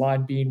offensive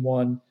line being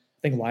one.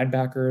 I think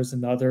linebacker is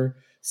another.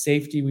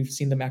 Safety, we've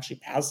seen them actually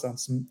pass on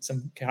some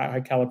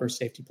high caliber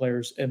safety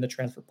players in the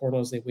transfer portal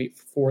as they wait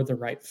for the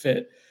right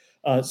fit.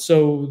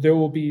 So there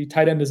will be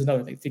tight end is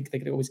another. They think they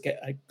could always get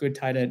a good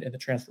tight end in the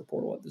transfer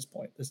portal at this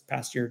point. This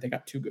past year, they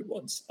got 2 good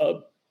ones.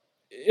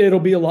 It'll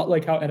be a lot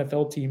like how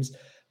NFL teams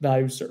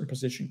value certain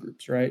position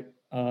groups, right?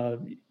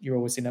 You're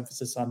always seeing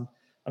emphasis on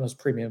those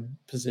premium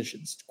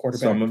positions.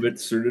 Quarterback. Some of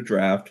it's through the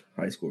draft,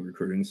 high school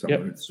recruiting. Some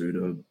of it's through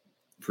the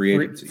free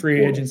agency.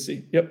 Free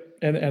agency. Yep.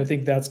 And I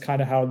think that's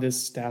kind of how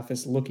this staff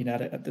is looking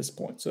at it at this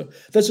point. So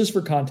that's just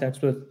for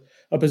context with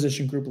a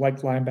position group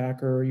like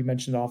linebacker. You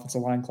mentioned the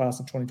offensive line class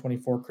in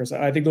 2024, Chris.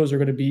 I think those are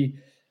going to be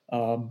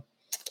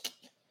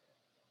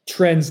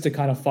trends to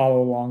kind of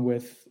follow along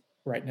with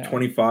right now.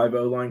 25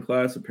 O-line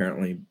class,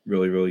 apparently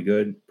really, really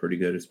good. Pretty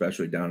good,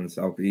 especially down in the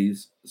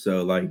Southeast.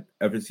 So, like,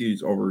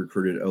 FSU's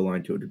over-recruited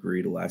O-line to a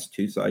degree the last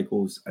 2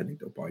 cycles. I think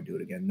they'll probably do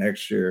it again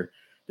next year.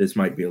 This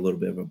might be a little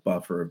bit of a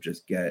buffer of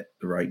just get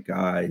the right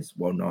guys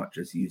while not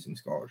just using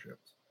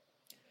scholarships.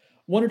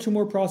 1 or 2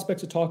 more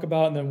prospects to talk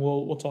about, and then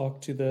we'll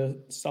talk to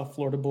the South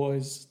Florida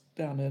boys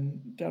down in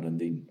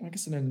the, I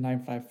guess, in the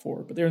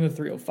 954, but they're in the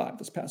 305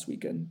 this past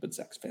weekend. But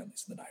Zach's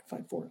family's in the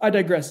 954. I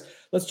digress.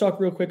 Let's talk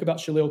real quick about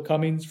Shalil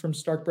Cummings from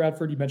Stark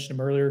Bradford. You mentioned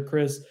him earlier,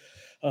 Chris.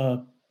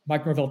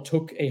 Mike Norvell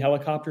took a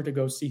helicopter to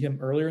go see him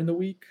earlier in the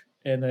week,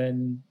 and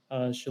then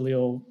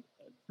Shalil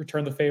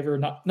returned the favor,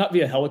 not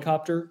via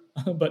helicopter,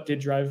 but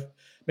did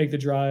make the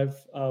drive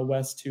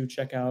west to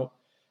check out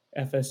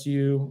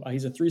FSU.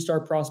 He's a 3-star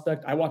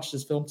prospect. I watched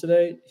his film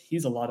today.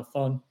 He's a lot of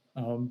fun.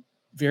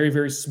 Very,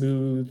 very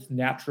smooth,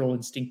 natural,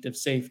 instinctive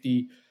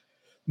safety.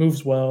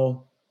 Moves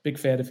well. Big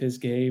fan of his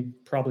game.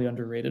 Probably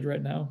underrated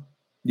right now.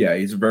 Yeah,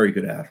 he's a very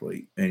good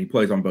athlete, and he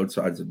plays on both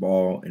sides of the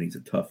ball, and he's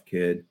a tough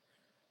kid.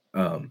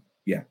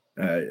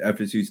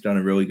 FSU's done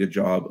a really good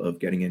job of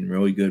getting in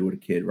really good with a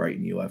kid right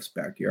in UF's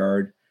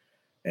backyard,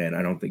 and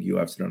I don't think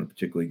UF's done a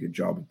particularly good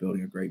job of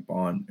building a great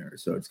bond there,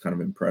 so it's kind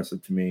of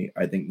impressive to me.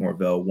 I think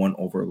Norvell won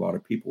over a lot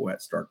of people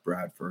at Stark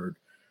Bradford,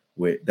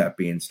 with that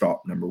being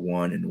stop number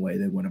 1 and the way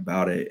they went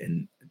about it.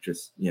 And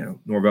just,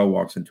 Norvell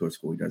walks into a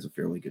school, he does a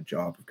fairly good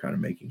job of kind of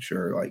making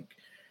sure, like,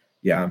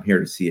 yeah, I'm here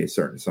to see a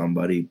certain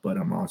somebody, but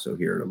I'm also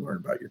here to learn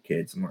about your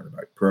kids and learn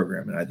about your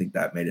program. And I think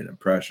that made an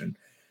impression.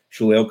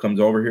 Shalil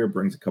comes over here,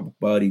 brings a couple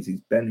buddies.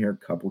 He's been here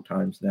a couple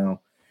times now.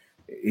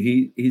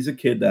 He's a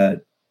kid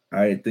that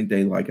I think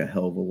they like a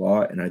hell of a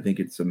lot. And I think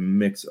it's a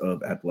mix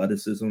of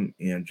athleticism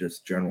and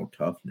just general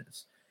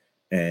toughness.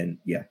 And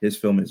yeah, his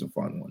film is a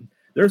fun one.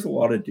 There's a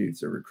lot of dudes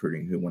that are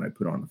recruiting who, when I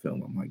put on the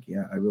film, I'm like,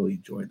 yeah, I really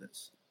enjoy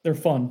this. They're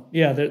fun.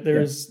 Yeah,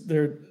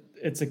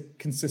 it's a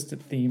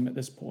consistent theme at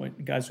this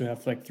point. Guys who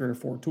have like 3 or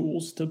 4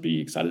 tools to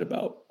be excited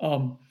about.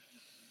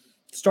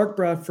 Stark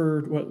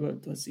Bradford,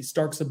 let's see,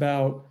 Stark's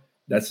about...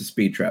 That's a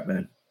speed trap,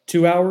 man.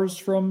 2 hours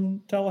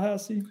from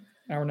Tallahassee?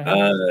 Hour and a half?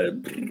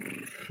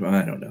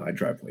 I don't know. I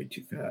drive way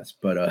too fast.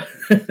 But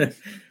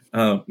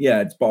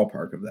yeah, it's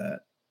ballpark of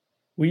that.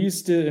 We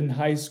used to, in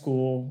high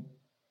school...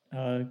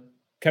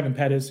 Kevin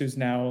Pettis, who's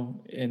now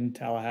in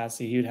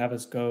Tallahassee, he would have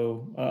us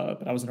go,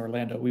 but I was in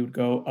Orlando. We would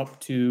go up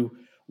to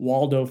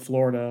Waldo,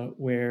 Florida,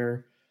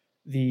 where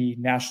the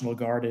National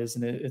Guard is,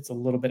 and it's a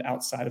little bit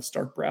outside of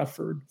Stark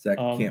Bradford. Is that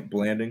Camp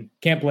Blanding?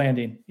 Camp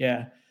Blanding,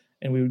 yeah.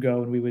 And we would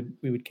go and we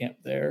would camp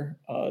there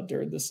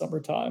during the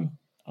summertime.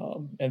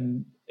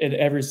 And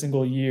every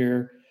single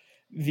year,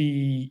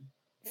 the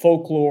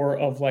folklore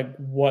of like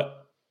what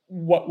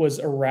was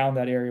around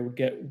that area would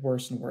get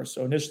worse and worse.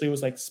 So initially it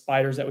was like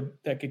spiders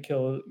that could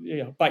kill,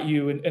 bite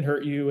you and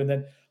hurt you. And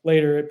then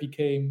later it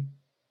became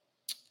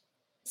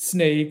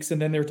snakes.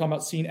 And then they were talking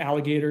about seeing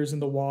alligators in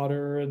the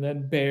water and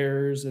then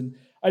bears. And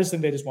I just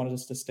think they just wanted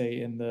us to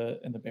stay in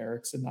the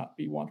barracks and not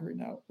be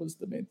wandering out was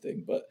the main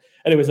thing. But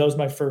anyways, that was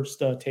my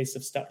first taste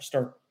of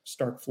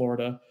Stark,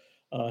 Florida.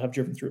 Have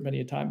driven through it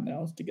many a time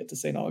now to get to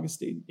St.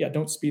 Augustine. Yeah,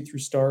 don't speed through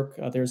Stark.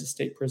 There's a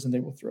state prison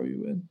they will throw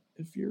you in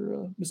if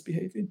you're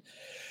misbehaving.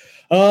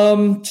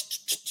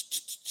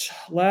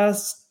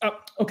 Last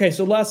names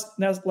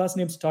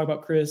to talk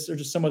about, Chris, are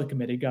just some of the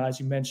committee guys.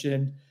 You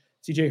mentioned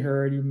CJ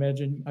Hurd, you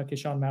mentioned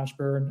Keyshawn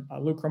Mashburn,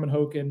 Luke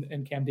Croman-Hoke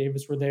and Cam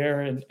Davis were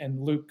there, and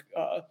Luke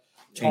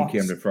and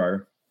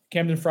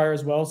Camden Fryer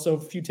as well. So a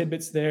few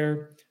tidbits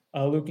there.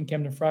 Luke and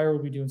Camden Fryer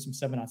will be doing some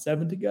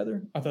 7-on-7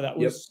 together. I thought that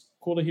was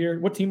cool to hear.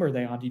 What team are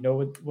they on? Do you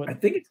know what? I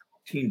think it's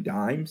Team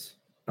Dimes.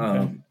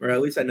 Okay. Or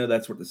at least I know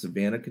that's what the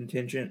Savannah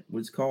contingent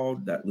was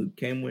called that Luke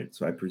came with.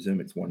 So I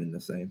presume it's one and the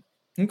same.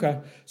 Okay.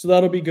 So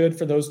that'll be good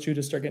for those two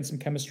to start getting some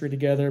chemistry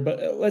together.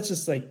 But let's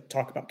just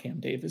talk about Cam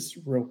Davis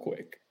real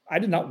quick. I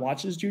did not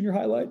watch his junior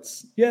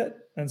highlights yet.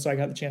 And so I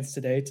got the chance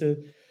today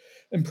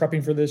in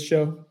prepping for this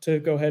show, to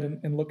go ahead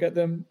and look at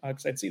them,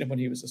 because I'd seen him when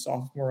he was a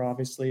sophomore,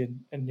 obviously,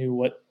 and knew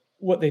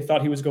what they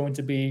thought he was going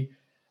to be.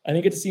 I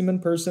didn't get to see him in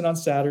person on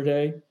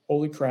Saturday.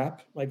 Holy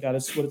crap. Like, that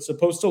is what it's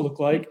supposed to look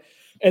like.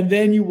 And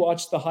then you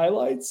watch the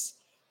highlights,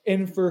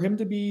 and for him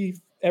to be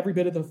every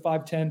bit of the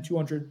 5'10",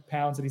 200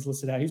 pounds that he's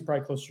listed at, he's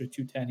probably closer to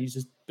 210. He's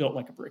just built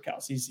like a brick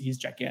house. He's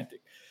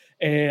gigantic.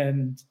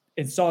 And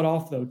saw it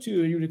off, though,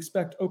 too. You would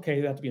expect,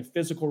 okay, that to be a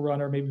physical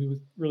runner, maybe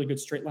with really good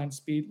straight line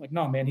speed. Like,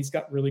 no, man, he's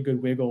got really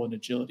good wiggle and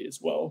agility as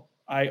well.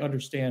 I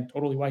understand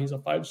totally why he's a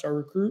 5-star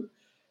recruit.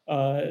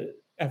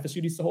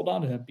 FSU needs to hold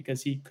on to him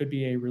because he could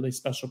be a really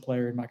special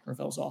player in Mike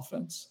Norvell's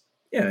offense.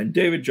 Yeah, and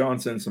David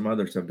Johnson and some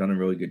others have done a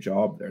really good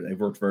job there. They've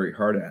worked very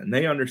hard at it, and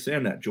they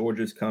understand that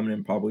Georgia's coming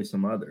and probably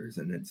some others,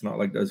 and it's not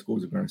like those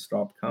schools are going to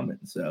stop coming.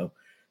 So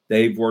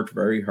they've worked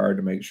very hard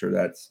to make sure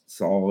that's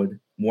solid.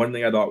 One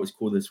thing I thought was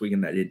cool this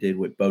weekend that it did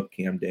with both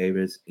Cam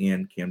Davis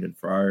and Camden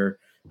Fryer,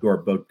 who are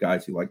both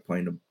guys who like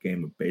playing the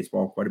game of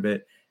baseball quite a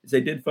bit, is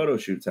they did photo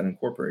shoots that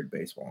incorporated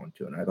baseball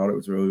into it. And I thought it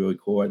was really, really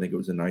cool. I think it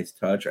was a nice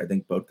touch. I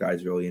think both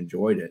guys really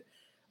enjoyed it.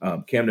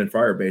 Camden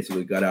Fryer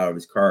basically got out of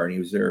his car, and he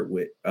was there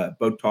with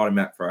both Todd and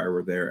Matt Fryer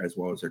were there, as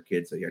well as their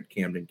kids. They had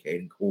Camden,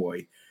 Cade, and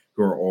Coy,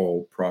 who are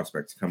all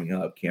prospects coming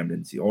up.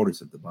 Camden's the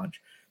oldest of the bunch.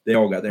 They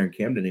all got there, and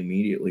Camden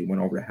immediately went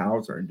over to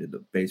Hauser and did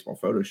the baseball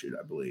photo shoot,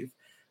 I believe.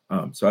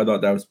 So I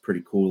thought that was a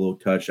pretty cool little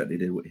touch that they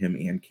did with him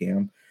and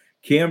Cam.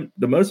 Cam,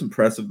 the most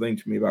impressive thing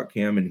to me about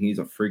Cam, and he's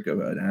a freak of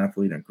an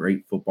athlete, a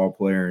great football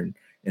player, and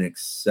an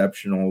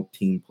exceptional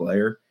team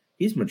player,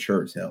 he's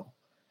mature as hell.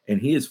 And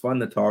he is fun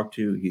to talk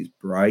to. He's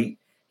bright.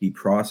 He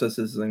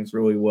processes things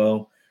really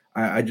well.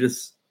 I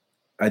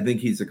think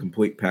he's a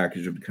complete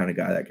package of the kind of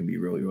guy that can be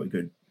really, really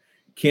good.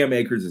 Cam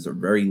Akers is a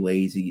very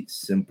lazy,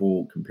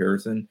 simple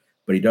comparison,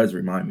 but he does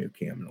remind me of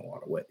Cam in a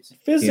lot of ways.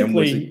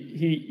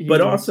 Physically, but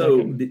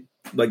also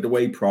like the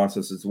way he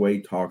processes, the way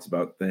he talks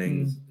about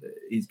things.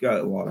 They've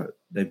got a lot of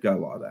that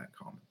in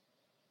common.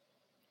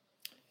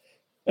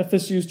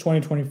 FSU's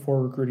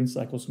 2024 recruiting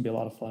cycle is going to be a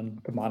lot of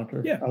fun to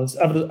monitor. Yeah. I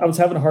was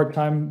having a hard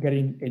time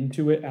getting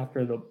into it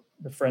after the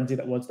frenzy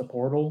that was the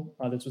portal.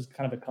 This was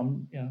kind of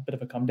a bit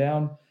of a come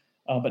down.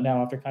 But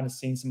now, after kind of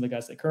seeing some of the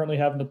guys they currently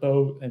have in the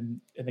boat and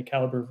the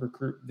caliber of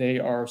recruit they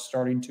are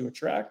starting to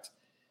attract,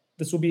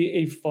 this will be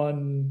a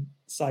fun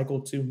cycle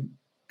to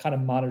kind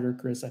of monitor,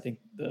 Chris. I think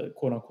the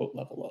quote unquote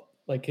level up.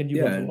 Like, can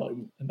you level up?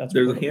 And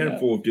there's a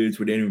handful of dudes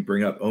we didn't even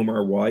bring up.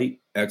 Omar White,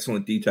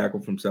 excellent D tackle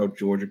from South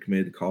Georgia,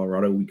 committed to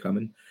Colorado. We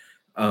coming.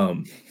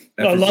 I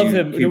love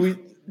him.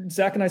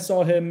 Zach and I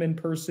saw him in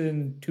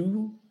person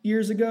 2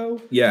 years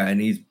ago. Yeah, and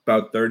he's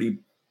about 30,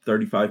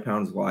 35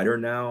 pounds lighter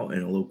now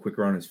and a little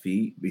quicker on his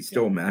feet. But he's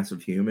still a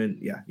massive human.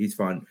 Yeah, he's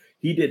fun.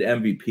 He did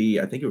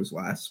MVP. I think it was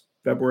last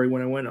February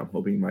when I went. I'm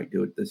hoping he might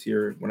do it this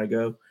year when I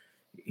go.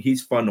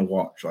 He's fun to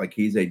watch. Like,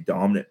 he's a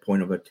dominant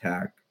point of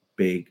attack,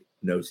 big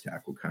nose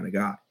tackle kind of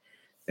guy.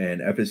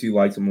 And FSU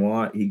likes him a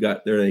lot. He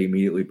got there. They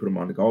immediately put him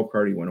on the golf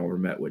cart. He went over,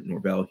 met with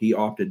Norvell. He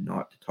opted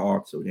not to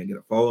talk, so we didn't get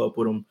a follow-up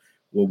with him.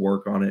 We'll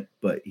work on it.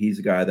 But he's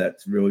a guy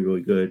that's really,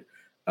 really good.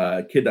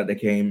 Kid that they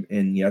came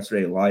in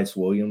yesterday, Elias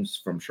Williams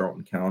from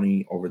Charlton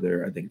County over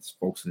there. I think it's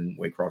Folkston,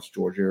 Waycross,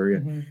 Georgia area.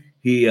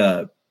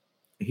 Mm-hmm.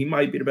 He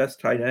might be the best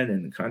tight end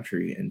in the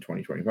country in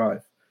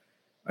 2025.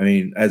 I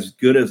mean, as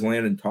good as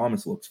Landon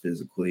Thomas looks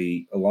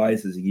physically,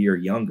 Elias is a year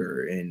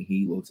younger, and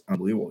he looks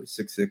unbelievable. He's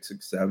 6'6",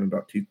 6'7",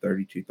 about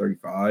 230,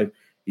 235.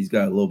 He's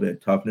got a little bit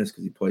of toughness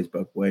because he plays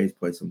both ways,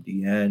 plays some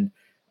D-end.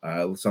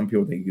 Some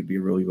people think he could be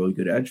a really, really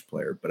good edge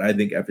player, but I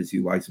think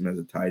FSU likes him as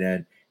a tight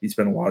end. He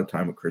spent a lot of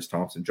time with Chris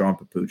Thompson, John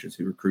Papuchis,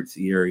 who recruits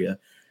the area,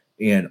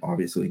 and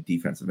obviously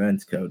defensive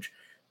ends coach,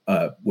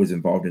 was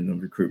involved in the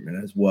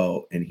recruitment as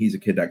well. And he's a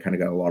kid that kind of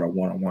got a lot of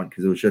one-on-one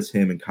because it was just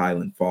him and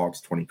Kylan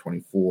Fox,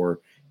 2024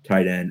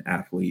 tight end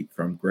athlete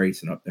from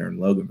Grayson up there in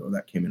Loganville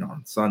that came in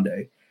on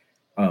Sunday.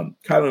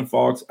 Kylan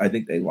Fox, I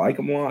think they like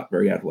him a lot.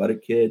 Very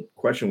athletic kid.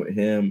 Question with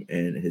him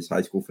and his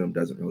high school film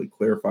doesn't really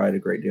clarify it a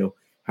great deal.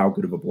 How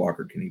good of a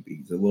blocker can he be?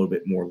 He's a little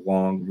bit more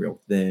long, real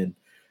thin.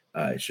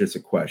 It's just a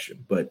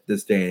question. But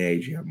this day and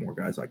age, you have more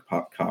guys like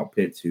Kyle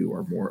Pitts who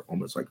are more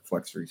almost like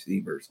flex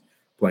receivers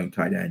playing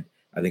tight end.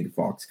 I think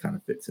Fox kind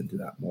of fits into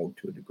that mold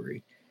to a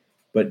degree.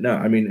 But no,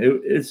 I mean,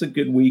 it's a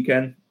good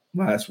weekend.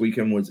 Last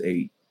weekend was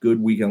a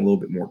good weekend, a little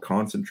bit more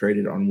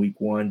concentrated on week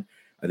one.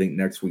 I think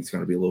next week's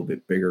going to be a little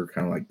bit bigger,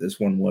 kind of like this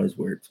one was,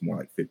 where it's more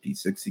like 50,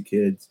 60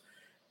 kids.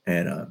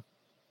 And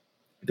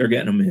they're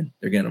getting them in.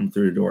 They're getting them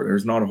through the door.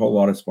 There's not a whole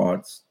lot of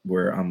spots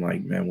where I'm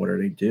like, man, what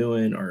are they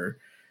doing? Or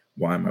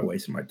why am I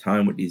wasting my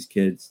time with these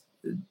kids?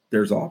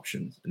 There's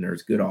options, and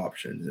there's good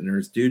options. And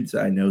there's dudes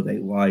I know they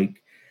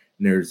like,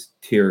 and there's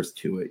tiers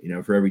to it. You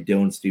know, for every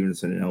Dylan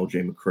Stevenson and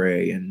LJ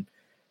McCray and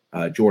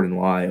Jordan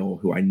Lyle,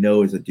 who I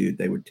know is a dude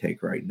they would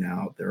take right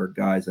now, there are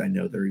guys I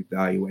know they're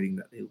evaluating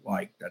that they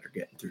like that are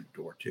getting through the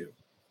door too.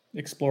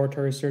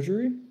 Exploratory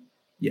surgery?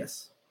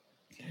 Yes.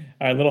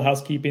 All right, little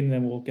housekeeping,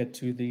 then we'll get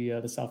to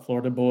the South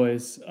Florida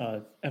boys.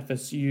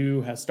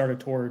 FSU has started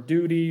tour of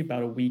duty,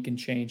 about a week and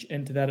change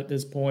into that at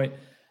this point.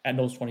 At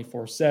Knowles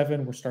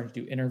 24/7, we're starting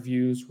to do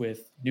interviews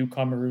with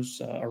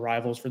newcomers,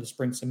 arrivals for the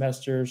spring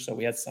semester. So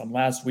we had some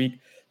last week.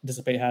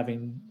 Anticipate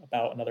having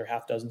about another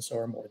half dozen so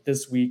or more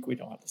this week. We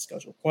don't have the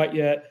schedule quite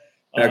yet.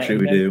 Actually,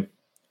 we do.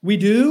 We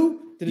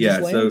do? Did it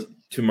just land? So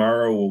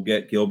tomorrow we'll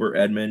get Gilbert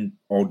Edmond,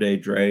 All Day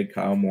Dre,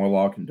 Kyle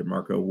Morlock, and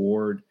DeMarco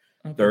Ward.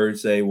 Okay.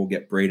 Thursday we'll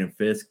get Braden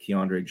Fisk,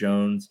 Keandre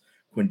Jones,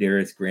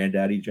 Quindarius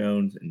Granddaddy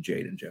Jones, and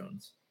Jaden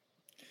Jones.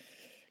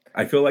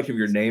 I feel like if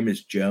your name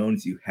is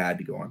Jones, you had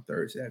to go on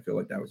Thursday. I feel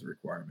like that was a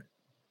requirement.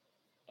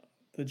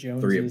 The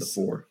Jones 3 of the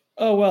 4.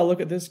 Oh, well,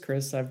 look at this,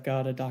 Chris. I've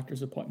got a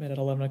doctor's appointment at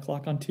 11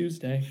 o'clock on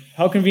Tuesday.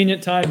 How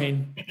convenient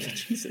timing.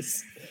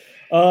 Jesus.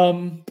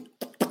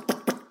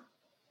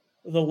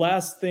 The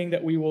last thing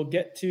that we will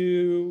get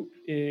to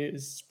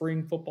is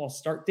spring football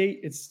start date.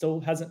 It still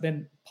hasn't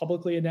been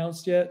publicly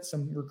announced yet.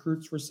 Some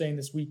recruits were saying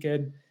this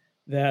weekend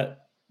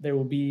that they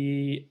will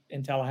be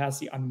in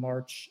Tallahassee on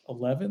March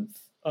 11th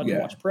to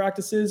watch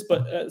practices.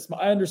 But as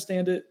I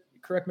understand it,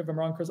 correct me if I'm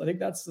wrong, Chris, I think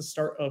that's the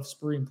start of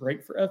spring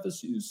break for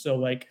FSU. So,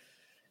 like,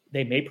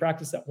 they may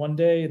practice that one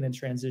day and then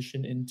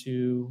transition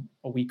into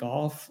a week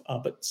off.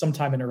 But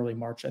sometime in early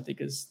March, I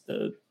think, is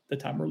the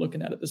time we're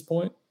looking at this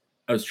point.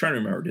 I was trying to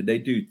remember. Did they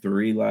do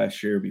 3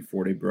 last year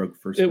before they broke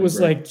first? It was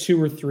break? Like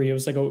 2 or 3. It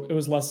was like it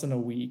was less than a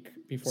week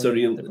before. So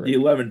the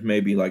 11th may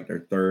be like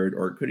their third,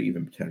 or it could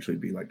even potentially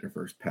be like their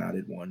first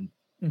padded one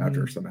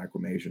after some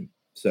acclimation.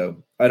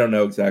 So I don't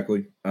know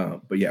exactly,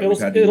 but yeah, we've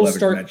had the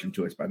 11th mentioned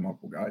to us by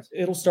multiple guys.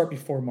 It'll start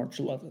before March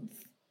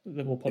 11th.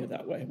 We'll put it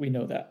that way. We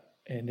know that,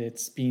 and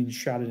it's being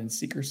shrouded in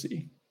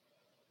secrecy.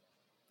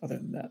 Other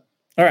than that,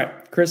 all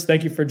right, Chris,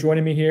 thank you for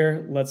joining me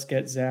here. Let's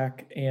get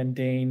Zach and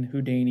Dane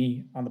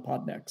Houdaney on the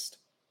pod next.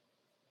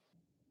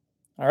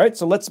 All right,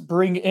 so let's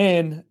bring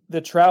in the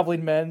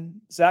traveling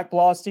men, Zach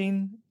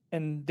Blostein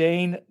and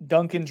Dane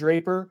Duncan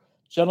Draper.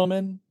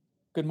 Gentlemen,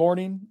 good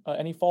morning.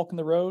 Any Falk in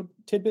the Road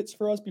tidbits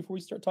for us before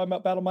we start talking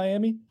about Battle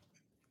Miami?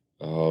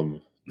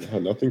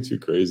 Nothing too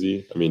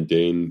crazy. I mean,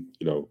 Dane,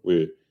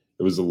 it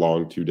was a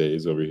long 2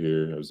 days over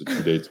here. It was a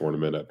 2-day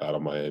tournament at Battle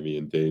Miami,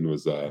 and Dane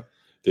was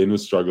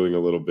struggling a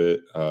little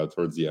bit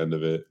towards the end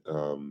of it.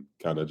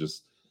 Kind of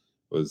just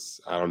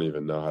I don't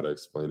even know how to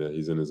explain it.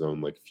 He's in his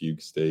own like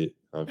fugue state.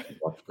 If you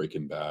watch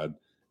Breaking Bad.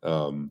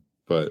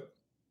 But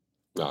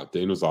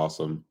Dane was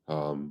awesome.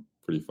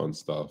 Pretty fun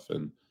stuff.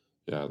 And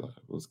yeah,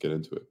 let's get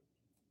into it.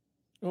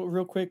 Well,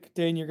 real quick,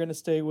 Dane, you're going to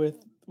stay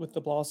with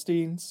the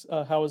Blosteins.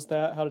 How was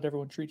that? How did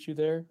everyone treat you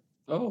there?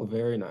 Oh,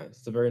 very nice.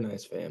 It's a very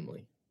nice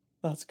family.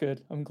 That's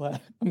good. I'm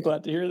glad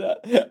to hear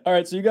that. All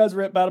right, so you guys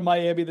were at Battle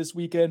Miami this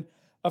weekend.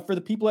 For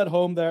the people at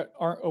home that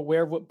aren't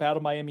aware of what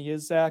Battle Miami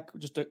is, Zach,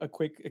 just a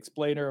quick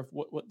explainer of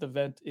what the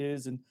event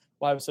is and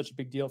why it was such a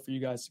big deal for you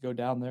guys to go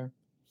down there.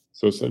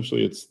 So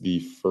essentially, it's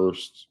the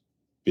first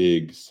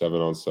big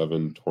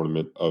 7-on-7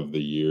 tournament of the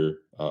year,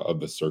 of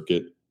the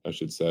circuit, I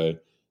should say.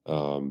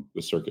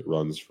 The circuit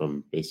runs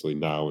from basically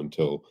now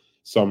until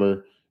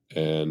summer,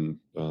 and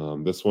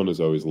this one is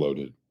always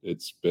loaded.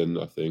 It's been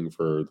a thing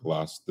for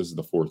this is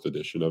the 4th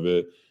edition of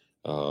it,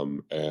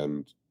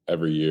 and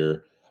every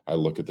year I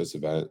look at this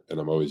event and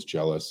I'm always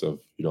jealous of,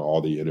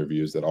 all the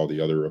interviews that all the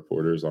other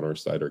reporters on our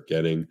site are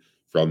getting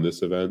from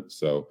this event.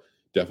 So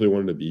definitely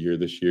wanted to be here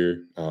this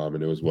year.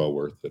 And it was well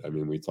worth it. I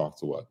mean, we talked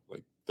to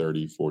like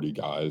 30, 40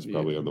 guys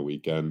probably on the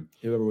weekend.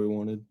 Whoever we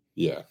wanted.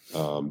 Yeah.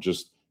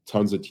 Just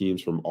tons of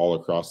teams from all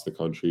across the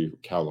country,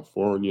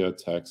 California,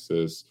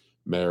 Texas,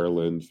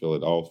 Maryland,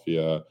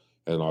 Philadelphia,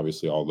 and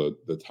obviously all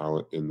the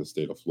talent in the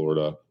state of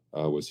Florida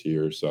was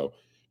here. So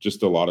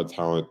just a lot of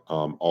talent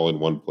all in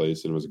one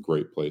place. And it was a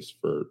great place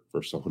for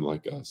someone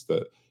like us,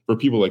 for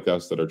people like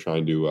us that are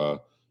trying to,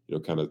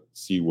 kind of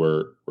see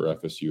where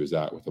FSU is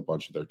at with a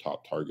bunch of their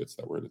top targets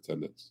that were in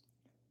attendance.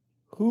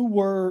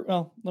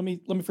 Let me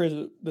phrase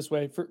it this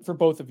way for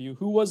both of you.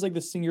 Who was like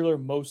the singular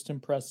most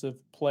impressive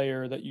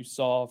player that you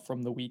saw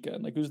from the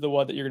weekend? Like, who's the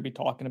one that you're going to be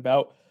talking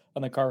about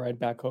on the car ride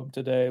back home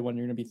today when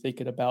you're going to be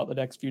thinking about the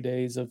next few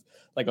days of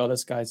like, oh,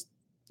 this guy's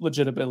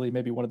legitimately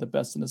maybe one of the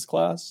best in his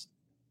class?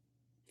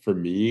 For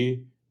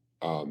me,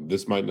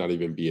 this might not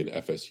even be an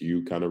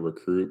FSU kind of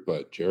recruit,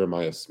 but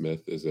Jeremiah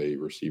Smith is a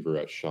receiver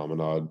at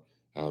Chaminade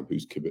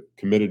who's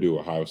committed to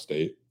Ohio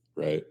State,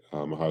 right?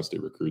 Ohio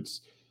State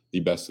recruits the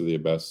best of the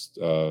best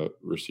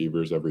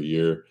receivers every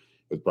year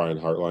with Brian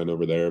Hartline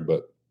over there.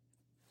 But,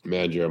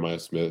 man, Jeremiah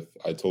Smith,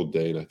 I told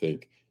Dane, I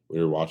think, when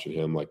we were watching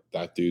him, like,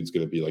 that dude's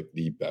going to be, like,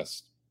 the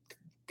best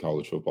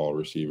college football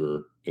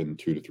receiver in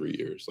 2 to 3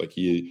 years. Like,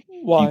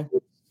 Why?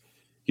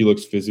 He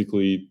looks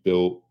physically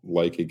built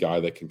like a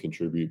guy that can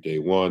contribute day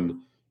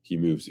one. He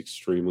moves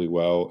extremely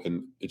well.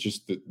 And it's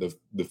just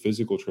the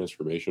physical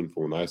transformation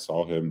from when I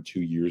saw him 2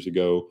 years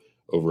ago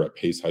over at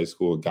Pace High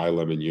School. Guy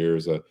Lemonnier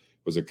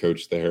was a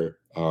coach there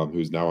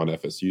who's now on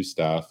FSU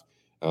staff.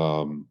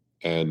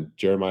 And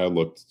Jeremiah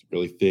looked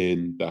really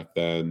thin back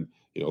then,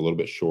 a little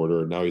bit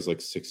shorter. Now he's like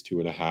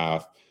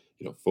 6'2.5",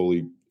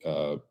 fully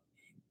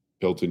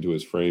built into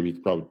his frame. He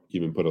could probably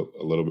even put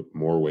a little bit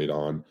more weight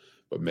on,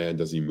 but man,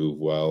 does he move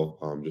well.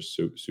 Just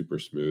super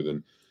smooth.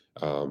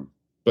 And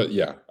but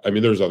yeah, I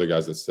mean, there's other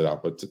guys that stood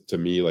out, but to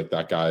me, like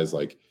that guy is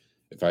like,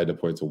 if I had to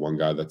point to one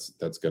guy that's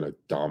going to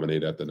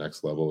dominate at the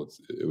next level,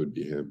 it would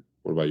be him.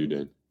 What about you,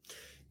 Dan?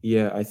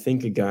 Yeah, I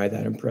think a guy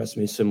that impressed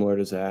me, similar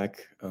to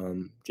Zach,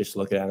 just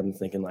looking at him and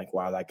thinking like,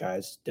 wow, that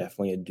guy's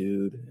definitely a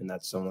dude. And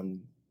that's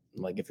someone,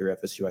 like, if you're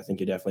FSU, I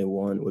think you definitely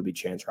want, would be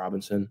Chance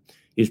Robinson.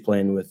 He's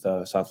playing with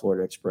South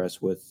Florida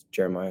Express with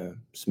Jeremiah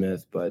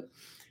Smith, but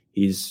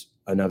he's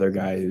another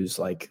guy who's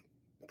like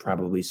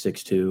probably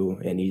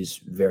 6'2", and he's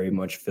very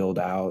much filled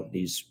out.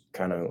 He's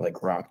kind of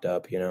like rocked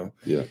up, you know?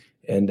 Yeah.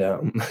 And,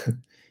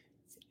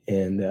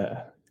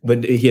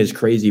 but he has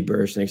crazy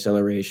burst and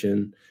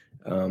acceleration.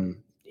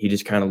 He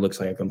just kind of looks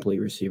like a complete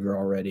receiver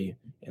already,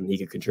 and he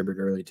could contribute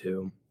early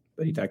too.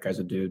 But that guy's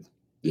a dude.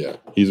 Yeah,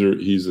 he's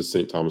a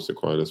St. Thomas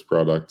Aquinas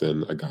product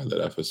and a guy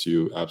that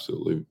FSU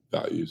absolutely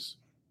values.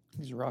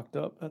 He's rocked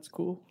up. That's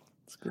cool.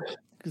 It's good.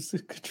 It's a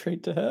good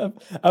trait to have.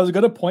 I was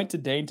going to point to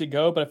Dane to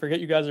go, but I forget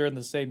you guys are in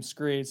the same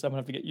screen, so I'm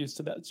going to have to get used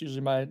to that. It's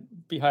usually my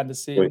behind the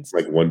scenes.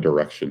 Like one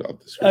direction of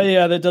the screen.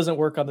 Yeah, that doesn't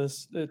work on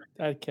this.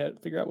 I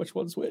can't figure out which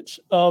one's which.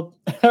 All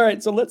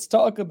right, so let's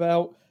talk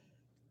about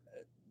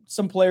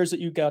some players that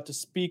you got to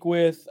speak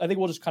with. I think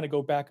we'll just kind of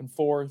go back and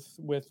forth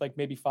with like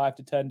maybe 5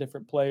 to 10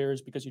 different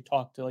players because you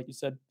talked to, like you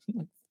said,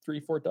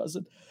 3-4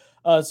 dozen.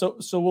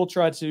 So we'll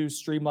try to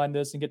streamline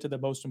this and get to the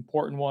most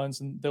important ones,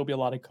 and there'll be a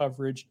lot of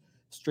coverage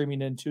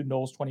streaming into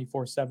Noles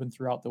 24/7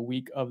 throughout the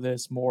week of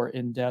this, more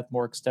in-depth,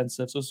 more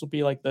extensive. So this will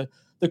be like the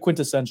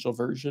quintessential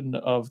version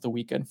of the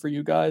weekend for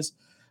you guys.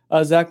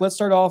 Zach, let's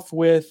start off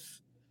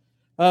with,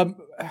 I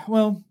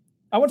want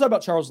to talk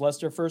about Charles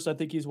Lester first. I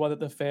think he's one that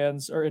the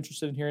fans are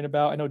interested in hearing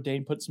about. I know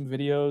Dane put some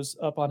videos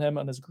up on him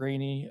on his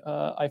grainy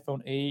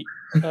iPhone 8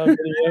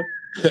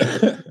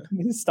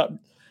 video. Stop.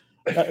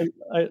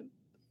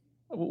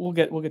 We'll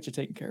get you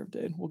taken care of,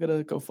 Dane. We'll get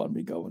a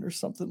GoFundMe going or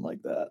something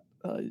like that.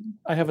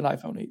 I have an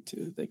iPhone 8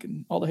 too.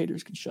 All the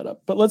haters can shut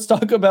up. But let's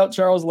talk about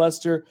Charles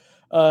Lester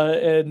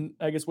and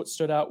I guess what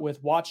stood out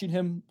with watching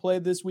him play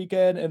this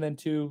weekend, and then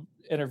to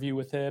interview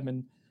with him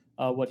and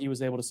what he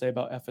was able to say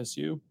about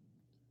FSU.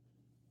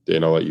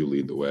 Dan, I'll let you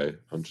lead the way.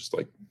 I'm just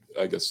like,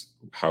 I guess,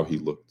 how he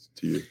looked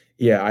to you.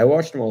 Yeah, I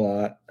watched him a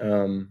lot.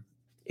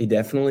 He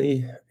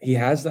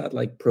has that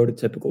like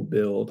prototypical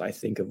build, I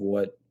think, of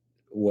what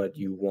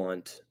you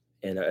want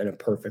in a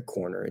perfect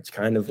corner. It's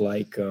kind of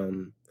like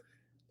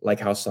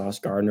how Sauce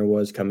Gardner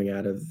was coming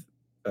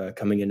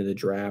into the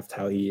draft,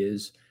 how he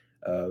is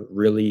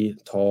really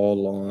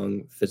tall,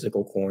 long,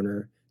 physical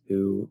corner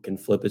who can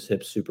flip his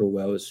hips super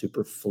well, is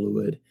super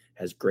fluid,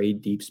 has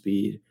great deep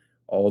speed.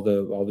 All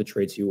the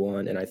traits you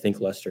want, and I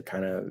think Lester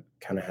kind of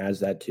has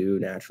that too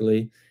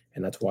naturally,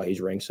 and that's why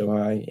he's ranked so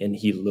high. And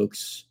he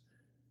looked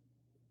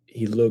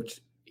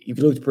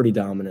pretty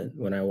dominant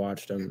when I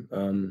watched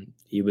him.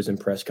 He was in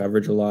press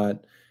coverage a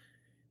lot.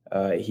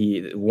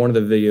 One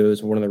of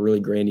the really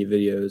grainy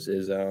videos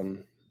is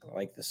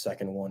like the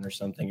second one or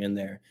something in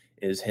there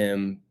is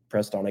him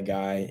pressed on a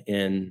guy,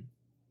 and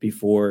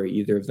before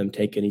either of them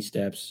take any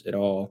steps at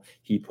all,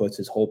 he puts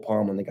his whole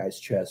palm on the guy's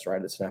chest right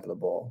at the snap of the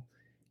ball.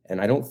 And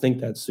I don't think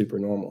that's super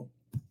normal.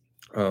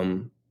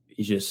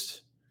 He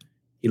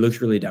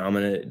looks really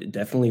dominant,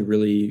 definitely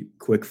really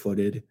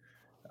quick-footed,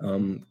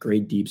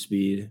 great deep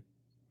speed.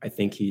 I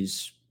think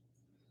he's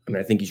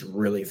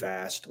really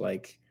fast.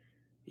 Like,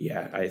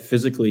 yeah,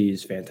 physically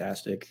he's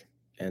fantastic,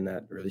 and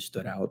that really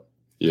stood out.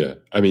 Yeah,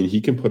 I mean, he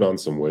can put on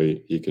some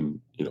weight. He can,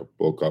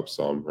 bulk up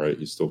some, right?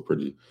 He's still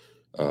pretty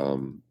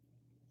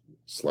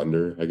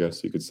slender, I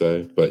guess you could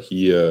say. But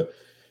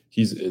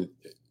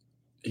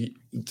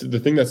the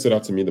thing that stood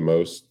out to me the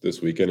most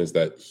this weekend is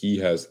that he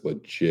has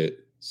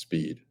legit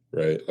speed,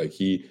 right? Like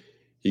he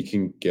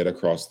can get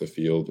across the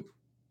field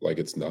like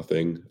it's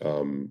nothing.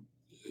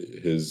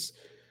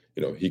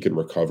 He can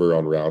recover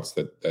on routes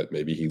that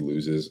maybe he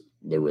loses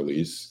the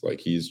release. Like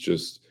he's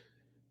just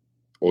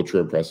ultra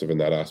impressive in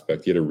that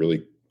aspect. He had a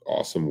really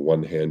awesome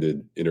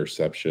one-handed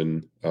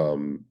interception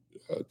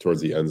towards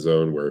the end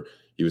zone where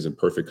he was in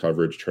perfect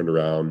coverage, turned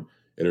around,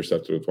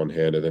 intercepted with one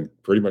hand, and then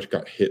pretty much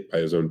got hit by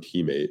his own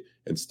teammate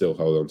and still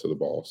held onto the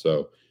ball.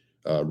 So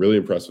really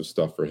impressive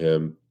stuff for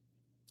him.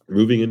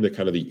 Moving into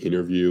kind of the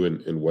interview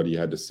and what he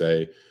had to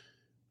say,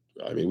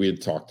 I mean, we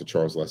had talked to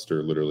Charles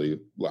Lester literally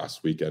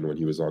last weekend when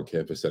he was on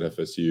campus at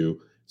FSU.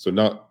 So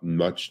not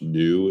much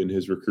new in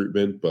his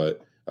recruitment,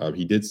 but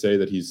he did say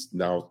that he's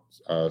now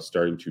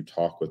starting to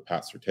talk with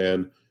Pat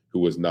Surtain, who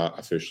was not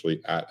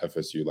officially at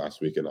FSU last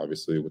weekend,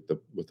 obviously with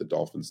the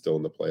Dolphins still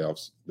in the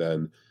playoffs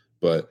then.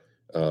 But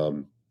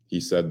he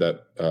said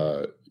that,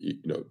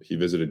 he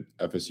visited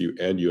FSU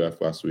and UF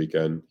last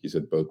weekend. He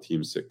said both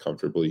teams sit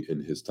comfortably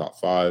in his top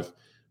 5.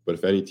 But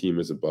if any team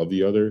is above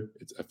the other,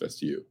 it's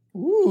FSU.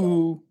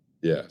 Ooh.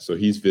 Yeah, so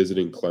he's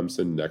visiting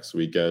Clemson next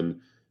weekend.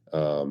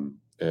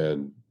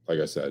 And like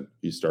I said,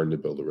 he's starting to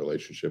build a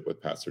relationship with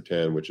Pat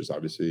Surtain, which is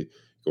obviously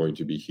going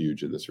to be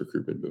huge in this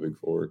recruitment moving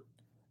forward.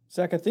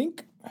 Zach, I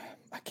think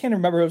I can't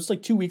remember. It was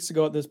like 2 weeks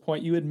ago at this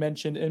point. You had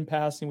mentioned in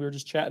passing, we were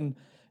just chatting, and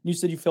you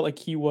said you felt like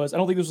he was. I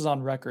don't think this was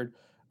on record,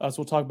 so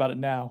we'll talk about it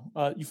now.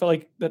 You felt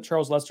like that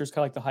Charles Lester is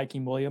kind of like the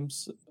Hakeem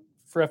Williams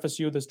for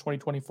FSU, this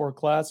 2024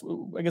 class.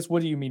 I guess,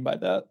 what do you mean by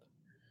that?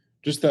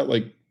 Just that,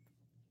 like,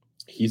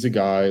 he's a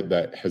guy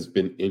that has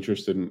been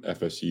interested in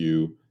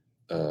FSU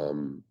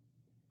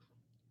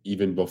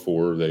even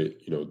before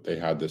they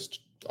had this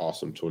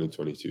awesome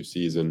 2022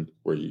 season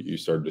where you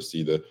started to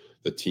see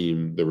the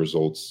team, the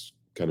results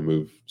kind of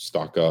move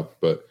stock up.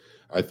 But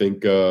I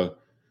think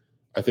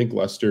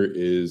Lester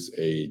is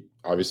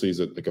obviously he's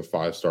like a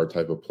 5-star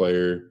type of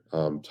player,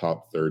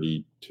 top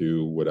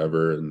 32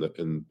 whatever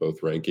in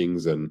both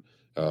rankings, and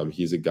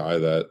he's a guy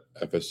that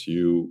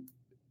FSU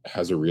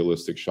has a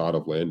realistic shot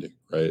of landing,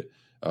 right?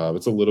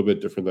 It's a little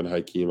bit different than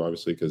Hakeem,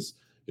 obviously, because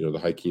the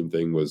Hakeem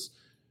thing was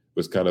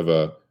kind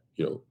of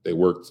they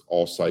worked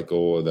all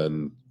cycle, and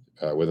then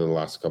within the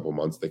last couple of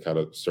months they kind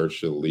of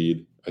searched the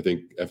lead. I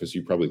think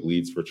FSU probably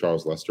leads for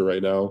Charles Lester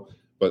right now,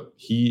 but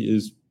he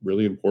is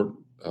really important.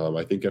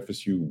 I think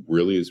FSU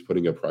really is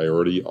putting a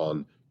priority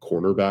on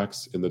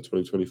cornerbacks in the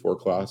 2024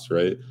 class,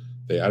 right?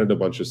 They added a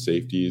bunch of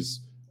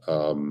safeties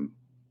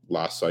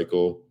last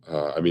cycle.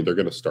 I mean, they're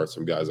going to start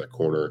some guys at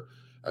corner,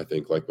 I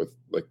think, like with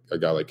like a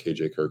guy like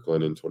KJ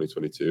Kirkland in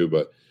 2022.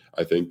 But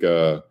I think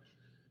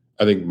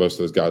most of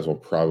those guys will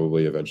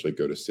probably eventually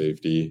go to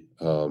safety,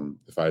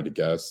 if I had to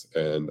guess.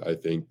 And I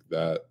think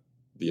that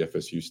the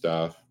FSU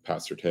staff, Pat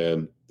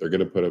Surtain, they're going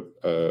to put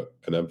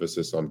an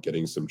emphasis on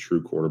getting some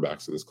true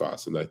cornerbacks in this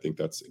class. And I think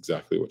that's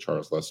exactly what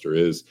Charles Lester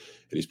is.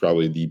 And he's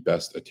probably the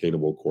best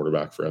attainable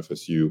cornerback for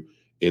FSU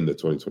in the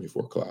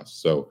 2024 class.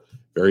 So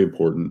very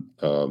important.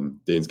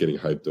 Dane's getting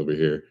hyped over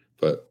here.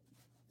 But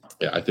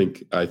yeah, I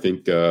think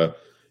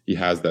he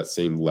has that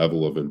same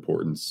level of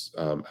importance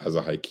as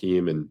a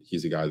Hakeem, and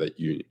he's a guy that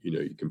you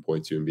can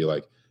point to and be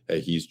like, hey,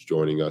 he's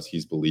joining us,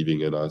 he's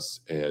believing in us,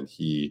 and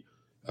he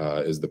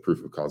is the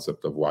proof of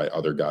concept of why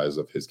other guys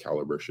of his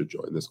caliber should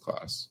join this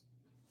class.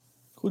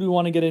 Who do we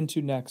want to get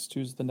into next?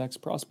 Who's the next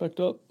prospect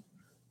up?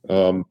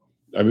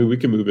 I mean, we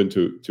can move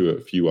into a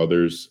few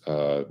others.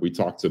 We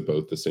talked to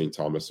both the St.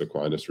 Thomas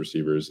Aquinas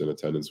receivers in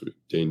attendance.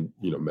 Dane,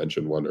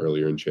 mentioned one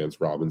earlier in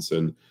Chance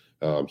Robinson.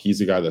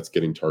 He's a guy that's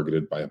getting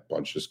targeted by a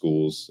bunch of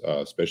schools,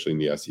 especially in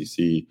the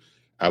SEC.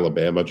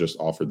 Alabama just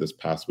offered this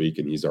past week,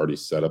 and he's already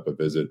set up a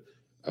visit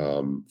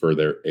for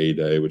their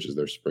A-Day, which is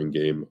their spring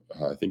game.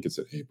 I think it's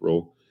in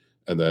April.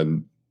 And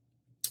then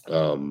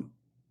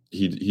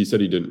he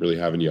said he didn't really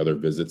have any other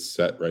visits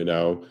set right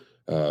now.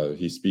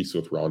 He speaks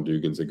with Ron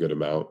Dugans a good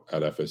amount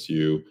at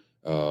FSU.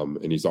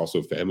 And he's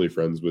also family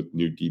friends with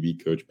new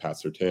DB coach Pat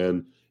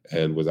Surtain,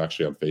 and was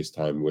actually on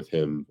FaceTime with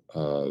him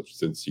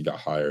since he got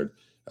hired.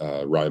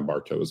 Ryan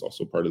Bartow is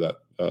also part of that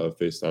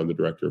FaceTime, the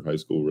director of high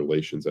school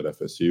relations at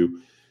FSU.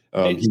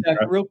 Hey, Zach,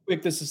 real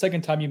quick, this is the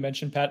second time you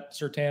mentioned Pat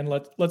Surtain.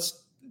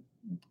 Let's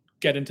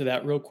get into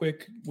that real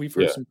quick. We've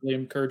heard some really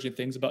encouraging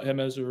things about him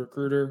as a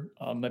recruiter.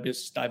 Maybe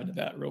just dive into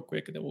that real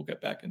quick, and then we'll get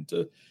back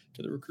into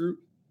the recruit.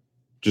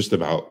 Just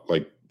about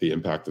like the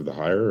impact of the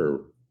hire,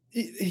 or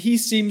he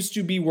seems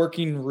to be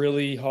working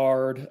really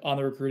hard on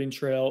the recruiting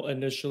trail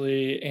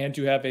initially, and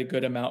to have a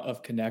good amount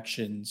of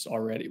connections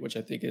already, which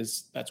I think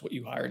that's what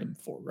you hired him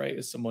for, right?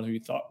 Is someone who you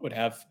thought would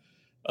have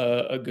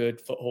a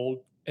good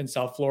foothold in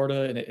South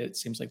Florida. And it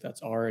seems like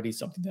that's already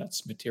something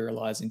that's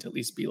materializing to at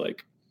least be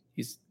like,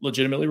 he's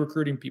legitimately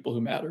recruiting people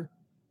who matter.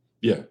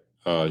 Yeah.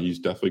 He's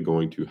definitely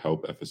going to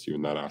help FSU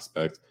in that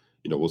aspect.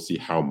 We'll see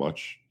how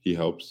much he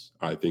helps.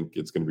 I think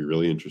it's going to be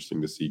really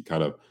interesting to see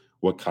kind of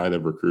what kind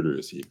of recruiter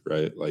is he,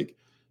 right? Like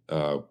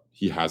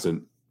he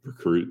hasn't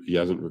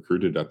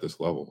recruited at this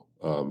level.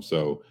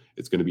 So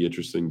it's going to be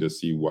interesting to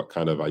see what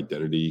kind of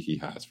identity he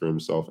has for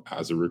himself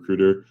as a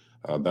recruiter.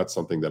 That's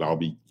something that I'll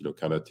be,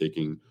 kind of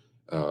taking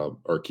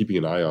or keeping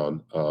an eye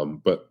on.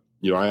 But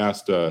I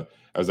asked, I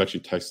was actually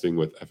texting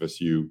with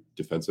FSU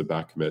defensive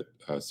back commit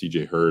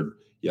CJ Hurd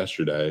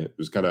yesterday. I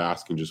was kind of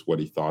asking just what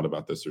he thought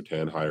about the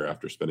Surtain hire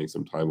after spending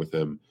some time with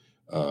him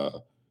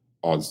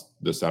on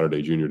the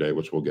Saturday Junior Day,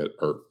 which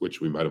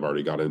we might have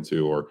already got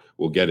into or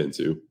we'll get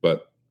into.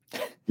 But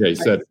yeah, he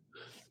said,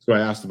 so I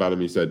asked about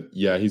him. He said,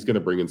 yeah, he's going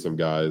to bring in some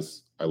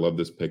guys. I love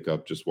this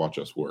pickup. Just watch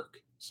us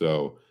work.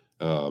 So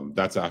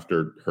that's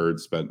after Hurd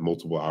spent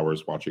multiple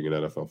hours watching an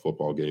NFL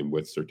football game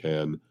with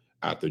Surtain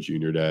at the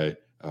Junior Day,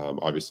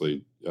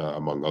 obviously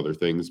among other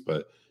things.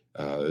 But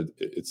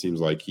it seems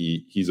like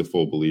he's a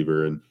full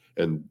believer,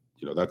 and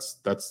that's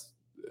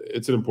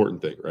it's an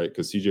important thing, right?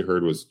 Because CJ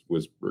Hurd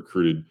was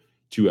recruited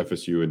to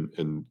FSU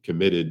and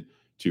committed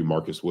to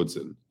Marcus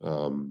Woodson,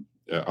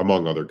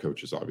 among other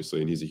coaches,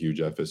 obviously, and he's a huge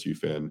FSU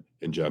fan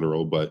in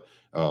general. But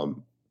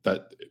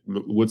that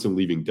Woodson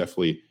leaving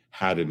definitely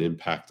had an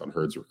impact on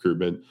Hurd's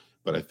recruitment.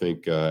 But I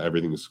think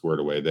everything is squared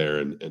away there,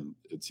 and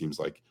it seems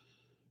like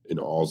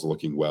all's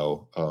looking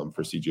well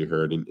for CJ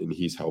Hurd, and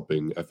he's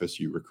helping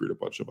FSU recruit a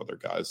bunch of other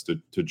guys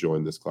to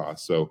join this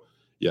class. So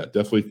yeah,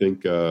 definitely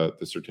think the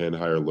Surtain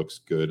hire looks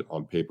good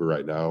on paper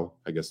right now.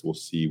 I guess we'll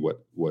see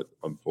what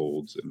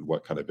unfolds and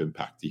what kind of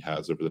impact he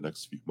has over the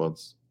next few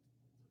months.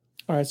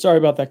 All right, sorry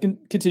about that.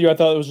 Continue. I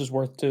thought it was just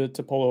worth to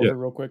pull over Yeah.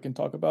 real quick and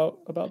talk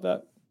about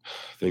that.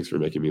 Thanks for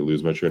making me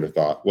lose my train of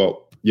thought.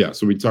 Well, yeah,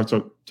 so we touched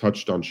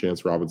on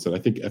Chance Robinson. I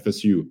think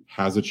FSU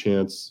has a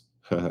chance.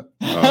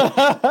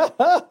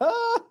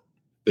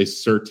 They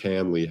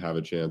certainly have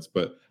a chance,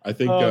 but I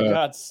think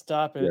God,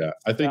 stop it. Yeah,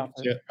 Stop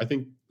it. I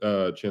think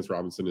Chance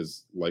Robinson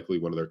is likely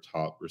one of their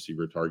top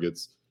receiver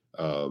targets,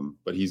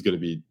 but he's going to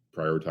be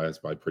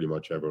prioritized by pretty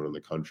much everyone in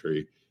the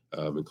country,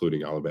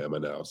 including Alabama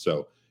now.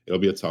 So it'll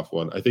be a tough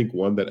one. I think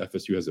one that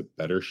FSU has a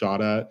better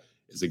shot at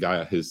is a guy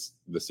at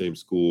the same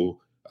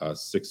school,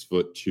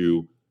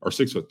 6'2" or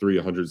 6'3",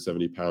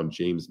 170-pound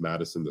James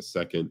Madison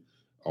II,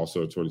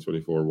 also a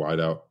 2024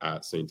 wideout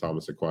at St.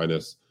 Thomas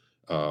Aquinas.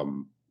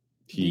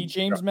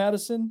 James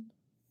Madison?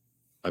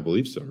 I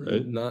believe so,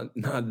 right? Not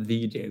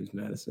the James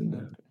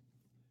Madison.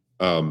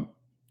 No.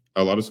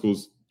 A lot of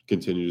schools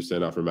continue to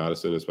stand out for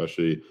Madison,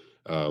 especially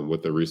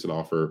with the recent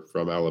offer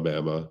from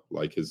Alabama,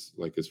 like his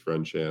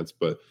friend Chance.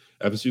 But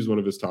FSU is one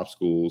of his top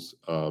schools,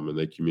 and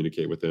they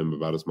communicate with him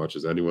about as much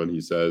as anyone.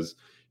 He says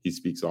he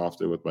speaks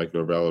often with Mike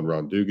Norvell and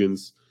Ron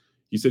Dugans.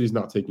 He said he's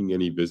not taking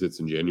any visits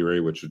in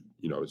January, which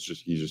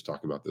he's just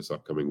talking about this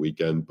upcoming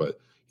weekend. But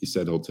he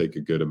said he'll take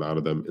a good amount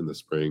of them in the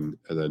spring,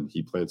 and then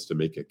he plans to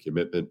make a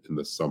commitment in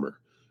the summer.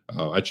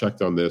 I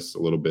checked on this a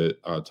little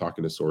bit,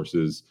 talking to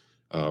sources.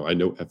 I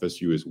know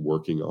FSU is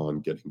working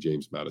on getting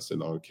James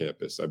Madison on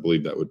campus. I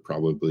believe that would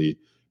probably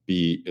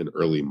be in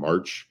early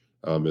March.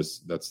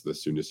 That's the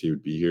soonest he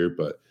would be here.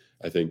 But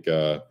I think,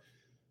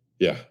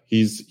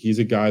 he's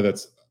a guy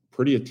that's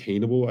pretty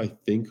attainable, I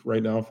think,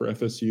 right now for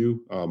FSU.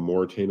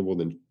 More attainable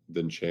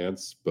than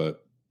Chance,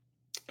 but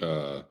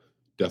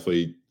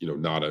definitely,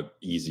 not an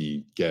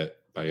easy get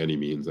by any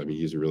means. I mean,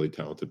 he's a really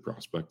talented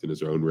prospect in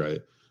his own right.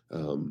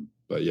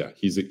 But yeah,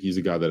 he's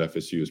a guy that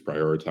FSU is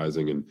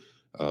prioritizing and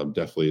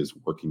definitely is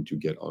working to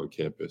get on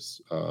campus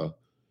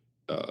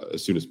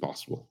as soon as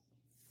possible.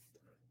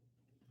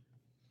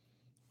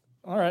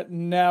 All right,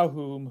 now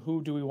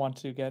who do we want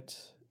to get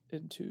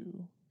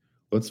into?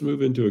 Let's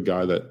move into a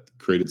guy that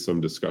created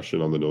some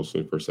discussion on the Noles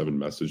 24/7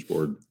 message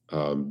board,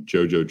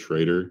 JoJo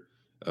Trader.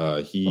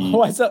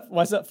 Why is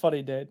that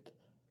funny, Dave?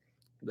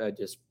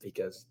 Just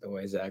because the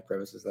way Zach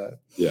prefaces that.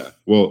 Yeah.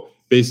 Well,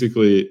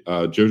 basically,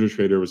 JoJo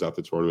Trader was at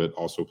the tournament,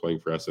 also playing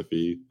for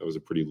SFE. That was a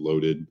pretty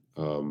loaded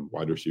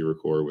wide receiver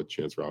core with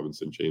Chance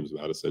Robinson, James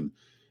Madison,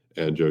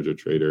 and JoJo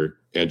Trader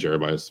and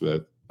Jeremiah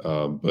Smith.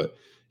 But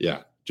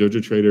yeah,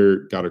 JoJo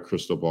Trader got a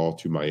crystal ball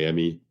to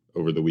Miami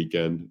over the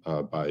weekend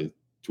by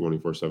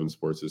 24/7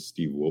 Sports'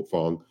 Steve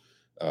Wiltfong.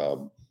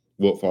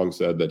 Wiltfong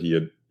said that he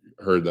had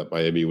heard that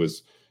Miami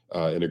was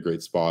in a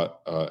great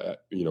spot.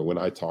 When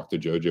I talked to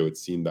JoJo, it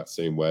seemed that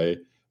same way.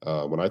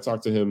 When I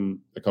talked to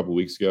him a couple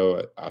weeks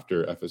ago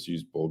after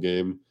FSU's bowl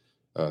game,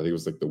 I think it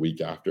was like the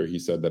week after, he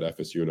said that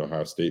FSU and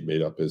Ohio State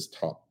made up his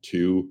top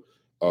 2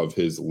 of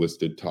his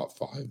listed top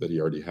 5 that he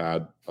already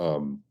had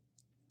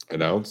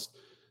announced.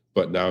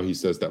 But now he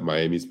says that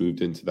Miami's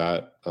moved into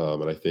that.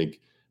 And I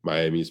think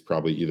Miami's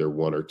probably either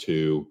 1 or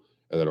 2,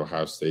 and then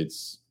Ohio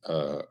State's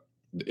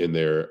in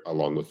there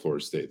along with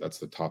Florida State. That's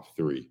the top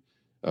 3.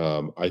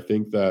 I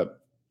think that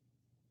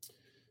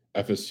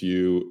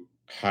FSU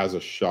has a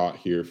shot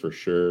here for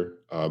sure.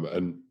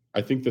 And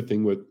I think the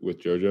thing with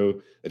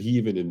JoJo that he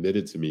even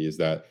admitted to me is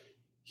that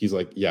he's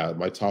like, yeah,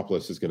 my top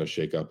list is going to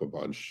shake up a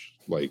bunch.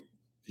 Like,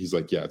 he's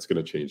like, yeah, it's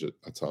going to change a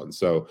ton.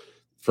 So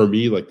for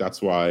me, like,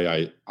 that's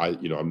why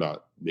I'm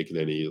not making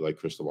any like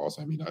crystal balls.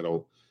 I mean, I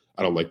don't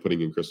like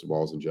putting in crystal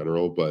balls in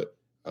general, but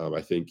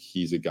I think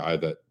he's a guy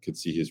that could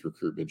see his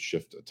recruitment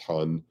shift a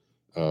ton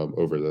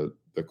over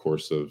the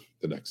course of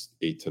the next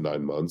 8 to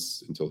 9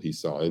 months until he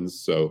signs.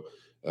 So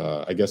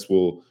I guess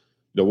we'll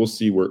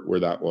see where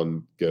that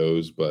one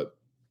goes. But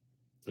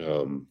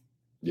I'm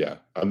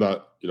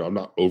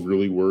not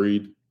overly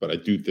worried, but I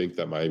do think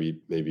that Miami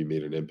maybe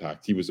made an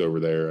impact. He was over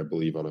there, I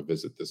believe, on a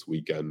visit this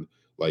weekend,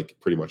 like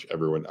pretty much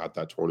everyone at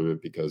that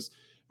tournament, because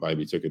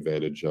Miami took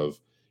advantage of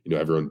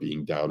everyone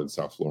being down in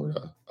South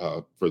Florida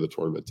for the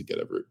tournament to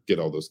get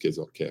all those kids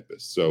on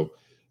campus. So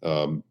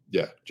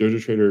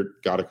JoJo Trader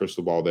got a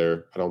crystal ball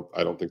there.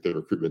 I don't think the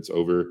recruitment's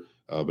over,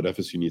 but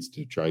FSU needs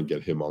to try and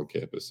get him on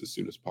campus as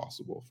soon as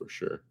possible for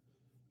sure.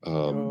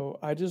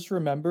 I just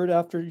remembered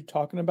after you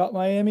talking about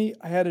Miami,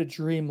 I had a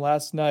dream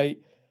last night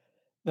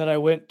that I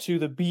went to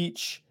the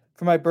beach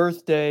for my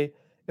birthday,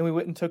 and we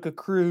went and took a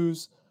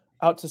cruise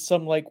out to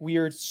some like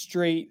weird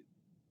straight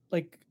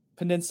like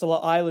Peninsula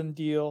Island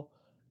deal.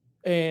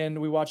 And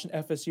we watched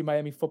an FSU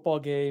Miami football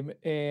game,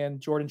 and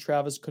Jordan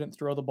Travis couldn't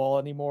throw the ball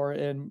anymore,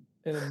 and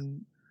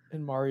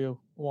Mario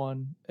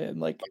won, and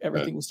like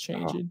everything was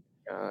changing.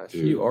 Oh, gosh,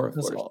 you are a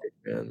Florida State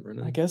fan,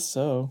 Brennan. I guess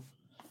so.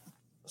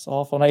 It's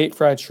awful. And I ate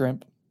fried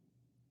shrimp.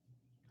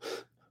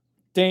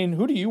 Dane,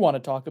 who do you want to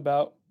talk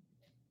about?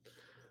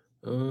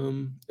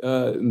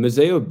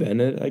 Mazeo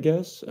Bennett, I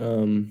guess.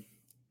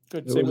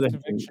 Good. Same with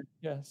conviction.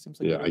 Yeah, seems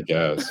like. Yeah, I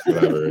guess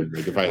whatever.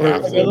 Like if I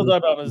have to. We'll talk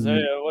about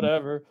Mazeo,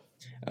 whatever.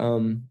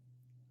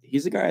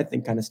 He's a guy I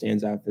think kind of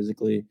stands out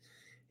physically,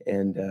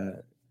 and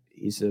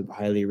He's a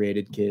highly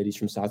rated kid. He's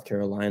from South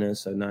Carolina,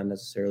 so not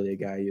necessarily a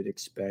guy you'd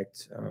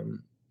expect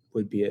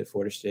would be at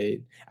Florida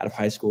State, out of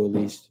high school at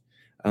least.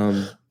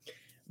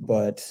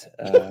 But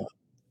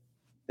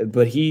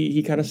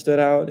he kind of stood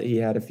out. He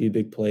had a few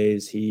big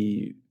plays.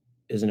 He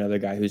is another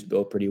guy who's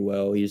built pretty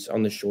well. He's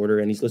on the shorter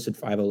and he's listed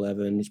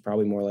 5'11". He's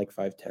probably more like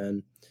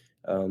 5'10".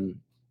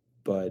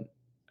 But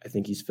I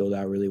think he's filled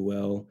out really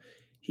well.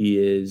 He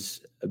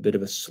is a bit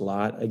of a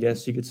slot, I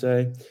guess you could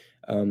say.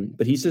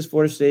 But he says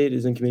Florida State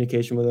is in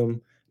communication with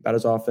him about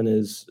as often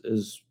as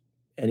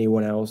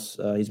anyone else.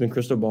 He's been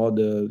crystal balled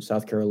to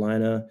South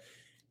Carolina,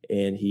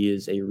 and he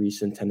is a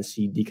recent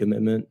Tennessee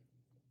decommitment.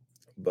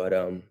 But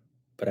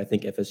I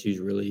think FSU is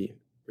really,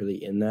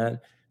 really in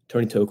that.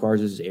 Tony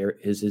Tokarz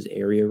is his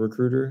area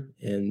recruiter,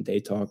 and they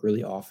talk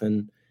really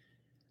often.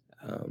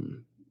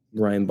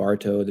 Ryan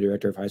Bartow, the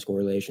director of high school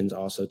relations,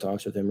 also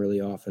talks with him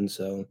really often.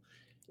 So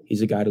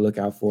he's a guy to look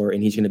out for,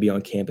 and he's going to be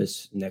on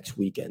campus next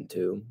weekend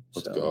too.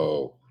 Let's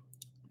go.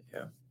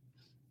 Yeah.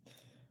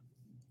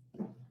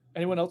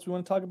 Anyone else we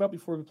want to talk about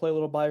before we play a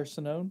little Buy or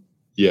Sonone?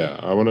 Yeah,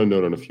 I want to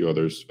note on a few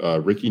others.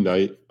 Ricky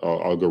Knight,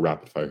 I'll go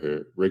rapid fire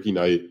here. Ricky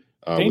Knight.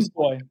 Dane's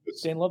boy.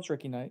 Dane loves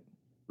Ricky Knight.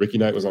 Ricky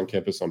Knight was on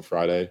campus on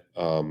Friday.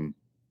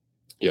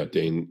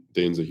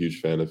 Dane's a huge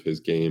fan of his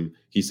game.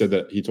 He said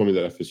that he told me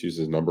that FSU is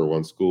his number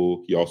one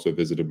school. He also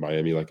visited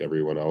Miami like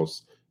everyone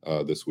else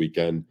this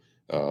weekend.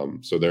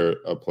 So they're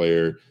a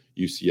player.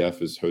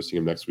 UCF is hosting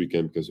him next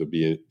weekend because he'll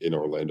be in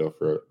Orlando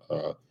for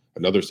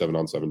another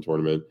 7-on-7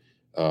 tournament.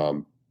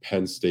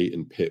 Penn State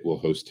and Pitt will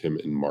host him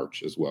in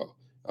March as well.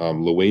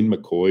 LaWayne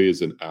McCoy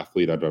is an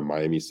athlete out of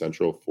Miami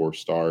Central,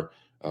 4-star.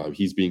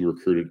 He's being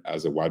recruited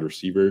as a wide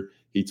receiver.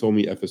 He told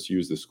me FSU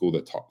is the school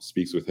that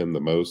speaks with him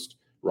the most.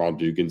 Ron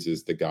Dugans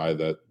is the guy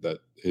that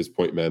his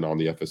point man on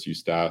the FSU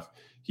staff.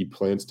 He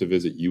plans to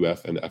visit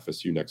UF and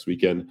FSU next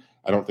weekend.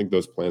 I don't think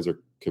those plans are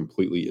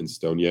completely in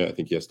stone yet. I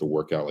think he has to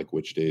work out like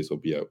which days he'll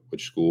be at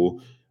which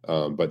school.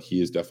 But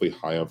he is definitely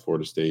high on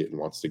Florida State and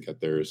wants to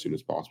get there as soon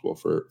as possible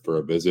for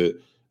a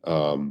visit.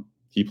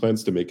 He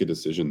plans to make a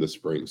decision this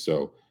spring.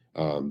 So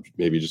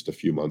maybe just a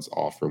few months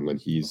off from when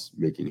he's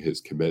making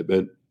his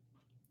commitment.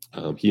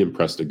 He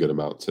impressed a good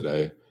amount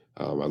today.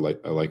 I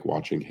like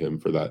watching him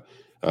for that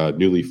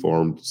newly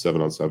formed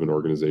 7-on-7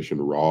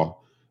 organization, Raw,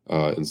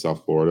 in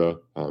South Florida.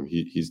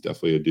 He's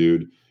definitely a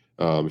dude.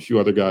 A few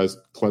other guys,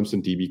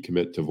 Clemson DB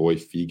commit Tavoy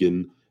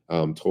Fegan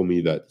told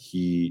me that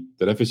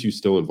FSU is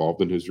still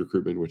involved in his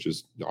recruitment, which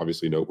is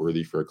obviously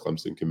noteworthy for a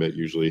Clemson commit.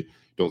 Usually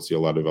don't see a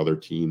lot of other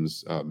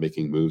teams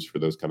making moves for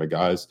those kind of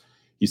guys.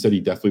 He said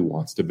he definitely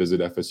wants to visit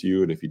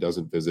FSU, and if he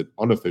doesn't visit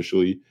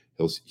unofficially,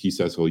 he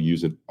says he'll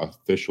use an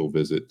official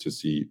visit to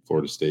see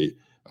Florida State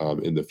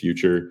in the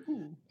future.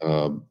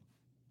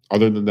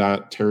 Other than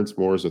that, Terrence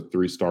Moore is a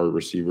 3-star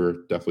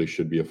receiver, definitely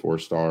should be a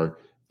 4-star,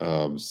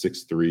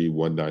 6'3",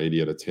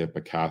 190 at a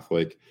Tampa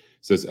Catholic.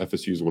 Says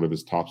FSU is one of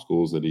his top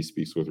schools, and he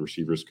speaks with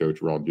receivers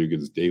coach Ron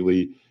Dugans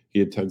daily. He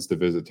intends to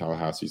visit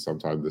Tallahassee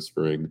sometime this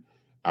spring.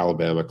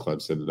 Alabama,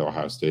 Clemson, and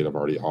Ohio State have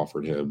already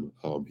offered him.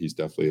 He's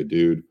definitely a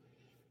dude.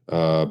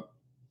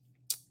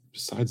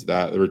 Besides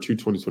that, there were 2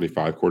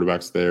 2025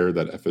 quarterbacks there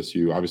that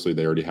FSU, obviously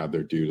they already had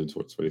their dude in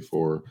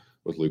 2024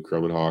 with Luke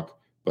Kromenhoek.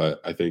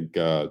 But I think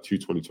 2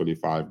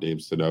 2025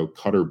 names to know.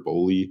 Cutter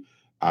Boley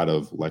out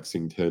of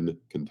Lexington,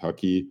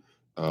 Kentucky.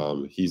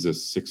 He's a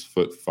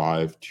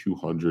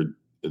 6'5",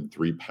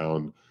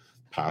 203-pound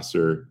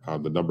passer,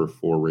 the number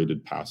 4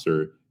 rated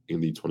passer in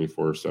the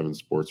 24/7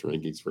 Sports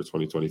rankings for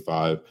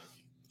 2025.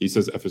 He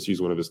says FSU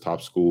is one of his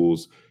top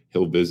schools.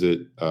 He'll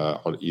visit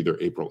on either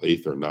April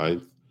 8th or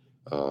 9th.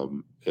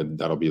 And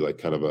that'll be like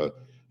kind of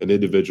an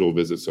individual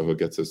visit. So he'll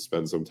get to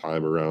spend some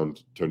time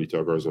around Tony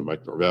Tokarz and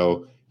Mike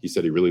Norvell. He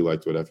said he really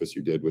liked what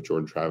FSU did with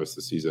Jordan Travis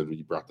this season.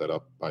 He brought that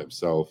up by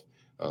himself.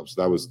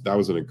 So that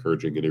was an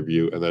encouraging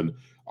interview. And then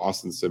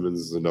Austin Simmons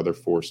is another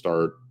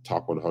 4-star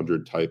top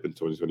 100 type in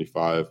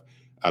 2025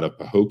 out of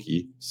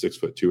Pahokee,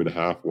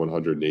 6'2.5",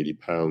 180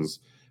 pounds.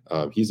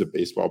 He's a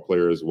baseball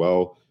player as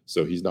well.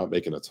 So he's not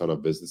making a ton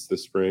of visits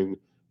this spring,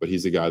 but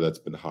he's a guy that's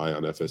been high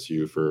on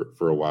FSU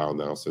for a while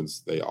now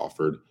since they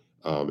offered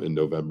in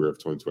November of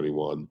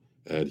 2021.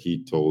 And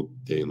he told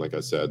Dane, like I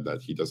said,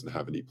 that he doesn't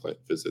have any planned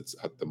visits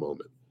at the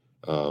moment.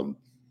 I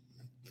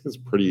think it's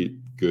a pretty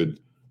good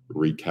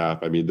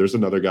recap. I mean, there's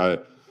another guy.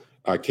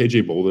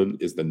 KJ Bolden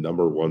is the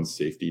number 1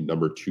 safety,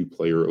 number 2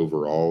 player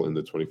overall in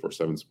the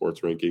 24/7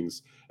 Sports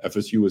rankings.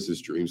 FSU was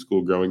his dream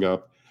school growing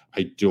up.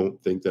 I don't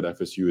think that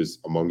FSU is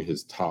among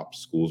his top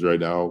schools right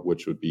now,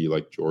 which would be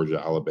like Georgia,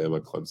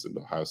 Alabama, Clemson,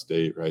 Ohio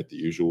State, right?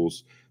 The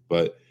usuals.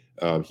 But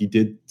he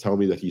did tell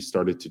me that he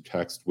started to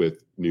text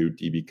with new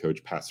DB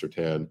coach Pat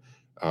Surtain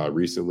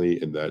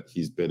recently, and that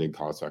he's been in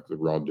contact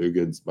with Ron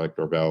Dugans, Mike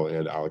Norvell,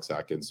 and Alex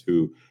Atkins,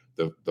 who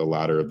the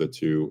latter of the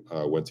two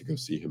went to go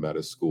see him at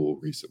his school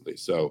recently.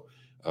 So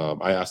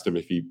I asked him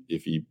if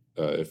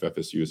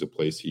FSU is a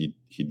place he'd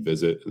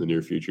visit in the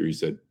near future.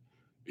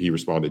 He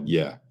responded,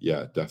 yeah,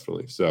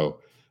 definitely.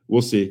 So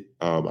we'll see.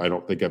 I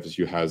don't think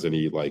FSU has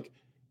any like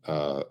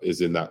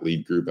is in that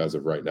lead group as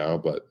of right now,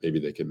 but maybe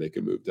they can make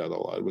a move down the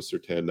line with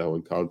Surtain now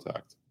in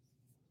contact.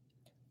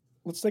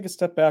 Let's take a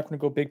step back. We're going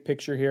to go big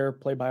picture here,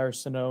 play Bayer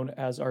Sonone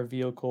as our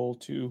vehicle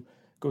to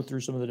go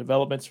through some of the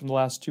developments from the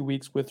last 2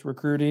 weeks with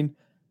recruiting.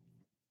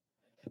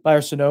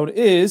 Bayer Sonone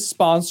is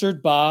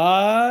sponsored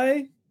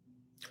by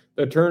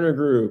The Turner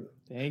Group.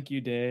 Thank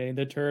you, Dane.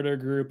 The Turner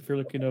Group. If you're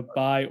looking to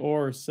buy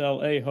or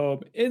sell a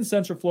home in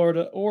Central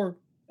Florida or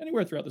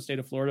anywhere throughout the state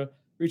of Florida,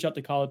 reach out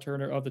to Colin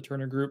Turner of the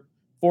Turner Group,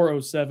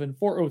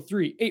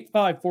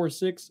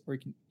 407-403-8546, or you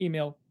can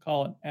email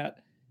Colin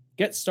at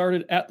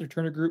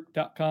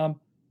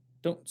getstarted@theturnergroup.com.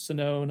 Don't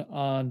Sonone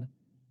on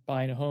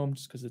buying a home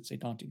just because it's a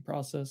daunting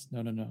process.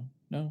 No.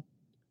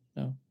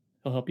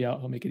 He'll help you out.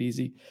 He'll make it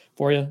easy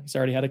for you. He's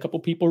already had a couple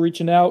people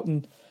reaching out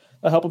and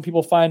helping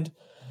people find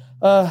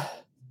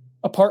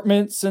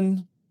apartments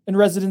and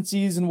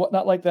residencies and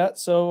whatnot like that.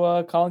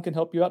 So Colin can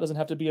help you out. Doesn't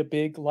have to be a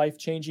big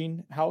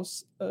life-changing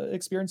house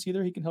experience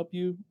either. He can help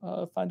you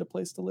find a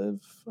place to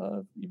live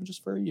even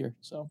just for a year.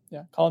 So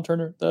yeah, Colin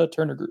Turner, the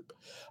Turner Group.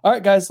 All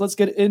right, guys, let's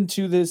get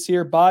into this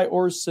here. Buy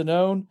or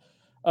Sonone.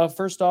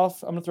 First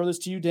off, I'm going to throw this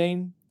to you,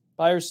 Dane.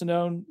 Buy or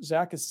Sonone.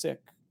 Zach is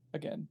sick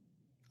again.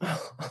 I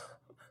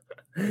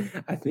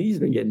think he's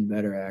been getting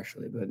better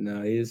actually, but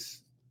no, he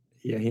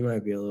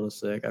might be a little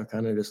sick. I've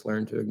kind of just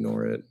learned to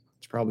ignore it,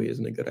 which probably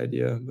isn't a good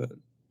idea, but we'll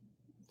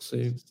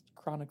see.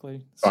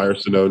 Chronically. Bayer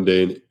Sonone,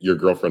 Dane, your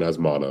girlfriend has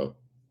mono.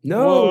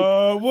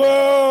 No.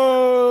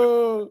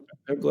 Whoa.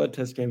 Her blood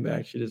test came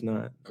back. She does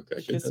not. Okay.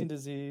 Kissing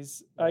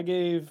disease. I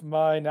gave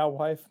my now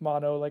wife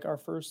mono like our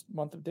first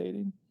month of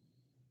dating.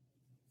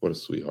 What a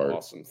sweetheart.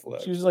 Awesome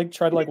flex. She was like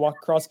tried to like walk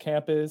across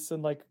campus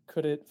and like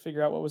couldn't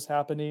figure out what was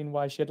happening,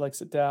 why she had to like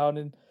sit down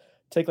and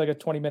take like a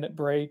 20-minute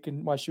break,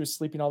 and why she was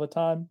sleeping all the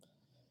time.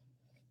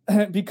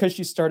 Because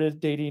she started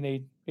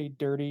dating a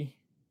dirty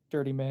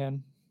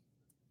man.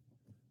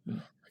 Oh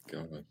my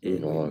God.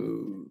 Moving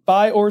on.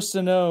 Buy or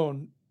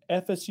Sonone.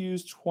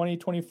 FSU's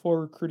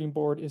 2024 recruiting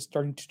board is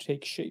starting to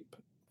take shape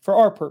for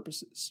our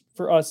purposes,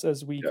 for us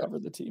as we cover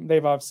the team.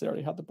 They've obviously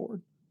already had the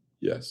board.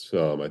 Yes.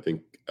 I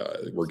think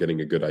we're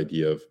getting a good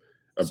idea of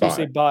a So buy. you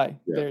say buy.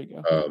 Yeah. There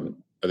you go.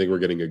 I think we're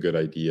getting a good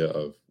idea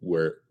of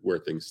where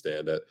things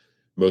stand at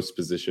most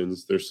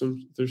positions. There's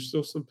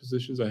still some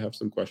positions I have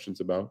some questions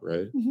about,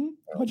 right?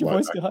 How'd your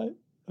voice get high?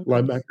 Okay.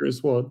 Linebacker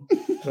is one.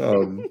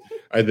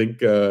 I think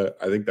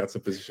that's a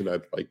position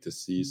I'd like to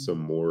see some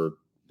more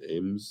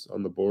names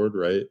on the board,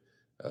 right?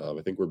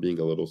 I think we're being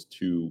a little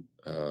too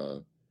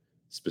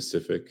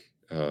specific,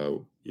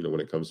 when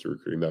it comes to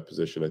recruiting that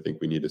position. I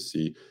think we need to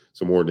see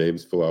some more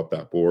names fill out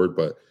that board.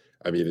 But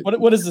I mean,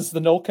 what is this? The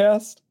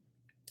Nolecast?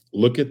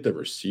 Look at the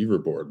receiver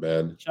board,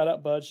 man. Shout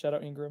out Bud. Shout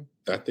out Ingram.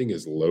 That thing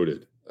is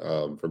loaded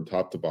from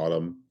top to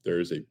bottom.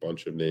 There's a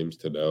bunch of names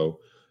to know.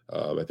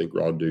 I think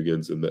Ron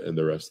Dugans and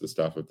the rest of the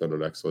staff have done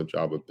an excellent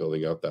job of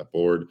building out that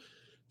board.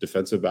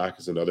 Defensive back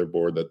is another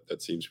board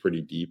that seems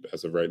pretty deep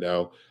as of right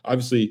now.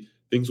 Obviously,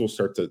 things will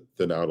start to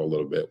thin out a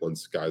little bit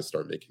once guys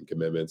start making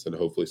commitments, and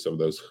hopefully some of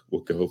those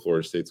will go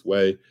Florida State's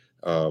way.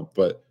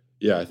 But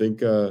yeah, I think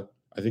that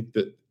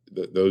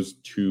those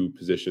two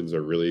positions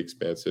are really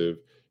expansive.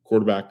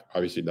 Quarterback,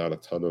 obviously not a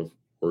ton of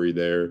worry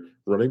there.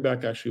 Running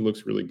back actually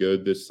looks really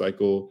good this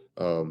cycle.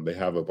 They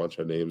have a bunch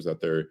of names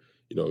that they're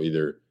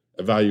either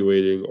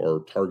evaluating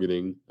or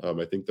targeting.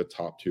 I think the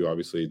top two,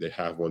 obviously, they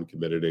have one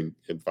committed in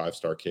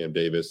 5-star Cam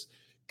Davis.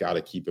 Got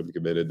to keep him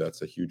committed.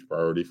 That's a huge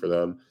priority for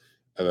them.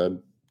 And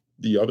then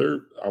the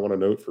other I want to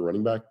note for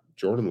running back,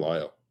 Jordan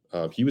Lyle.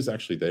 He was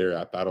actually there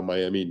at Battle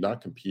Miami,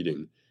 not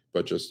competing,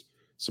 but just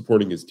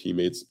supporting his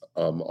teammates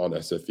on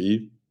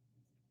SFE.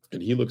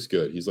 And he looks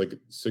good. He's like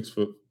 6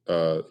 foot.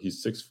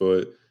 He's 6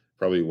 foot,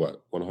 probably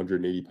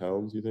 180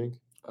 pounds, you think?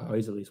 Oh,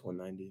 he's at least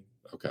 190.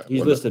 Okay.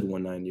 He's listed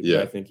 190, Yeah.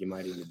 but I think he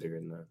might even be bigger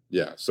than that.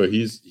 Yeah. So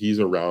he's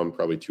around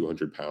probably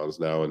 200 pounds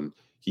now, and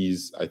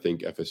he's, I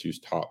think, FSU's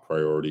top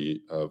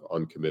priority of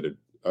an uncommitted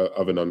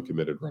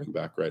running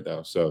back right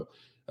now. So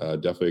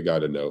definitely a guy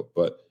to note.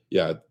 But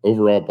yeah,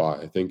 overall buy.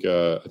 I think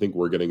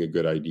we're getting a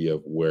good idea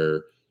of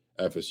where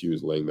FSU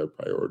is laying their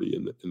priority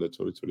in the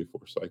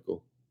 2024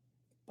 cycle.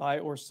 Buy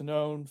or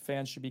Sonone.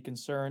 Fans should be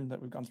concerned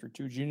that we've gone through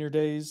 2 junior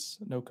days.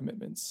 No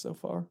commitments so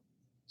far.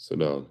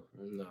 No,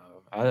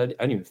 I hadn't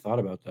even thought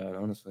about that,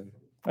 honestly.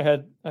 I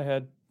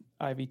had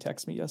Ivy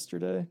text me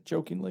yesterday,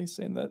 jokingly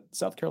saying that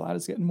South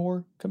Carolina's getting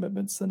more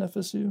commitments than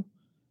FSU.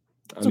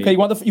 It's okay.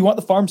 You want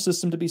the farm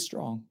system to be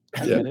strong.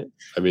 I get it.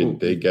 I mean,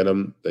 they get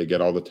them. They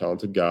get all the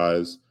talented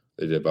guys.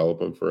 They develop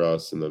them for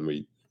us, and then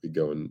we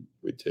go and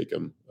we take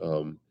them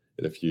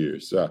in a few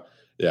years. So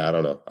yeah, I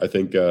don't know. I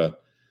think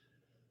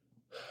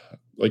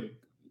like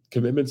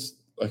commitments,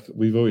 like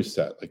we've always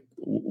said, like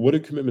what do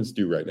commitments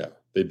do right now?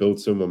 They build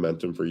some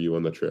momentum for you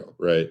on the trail,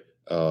 right?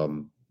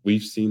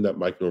 We've seen that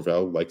Mike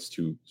Norvell likes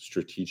to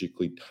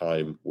strategically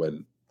time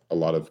when a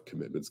lot of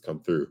commitments come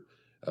through.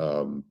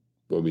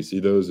 When we see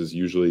those is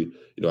usually,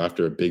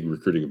 after a big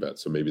recruiting event.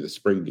 So maybe the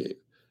spring game,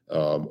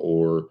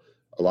 or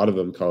a lot of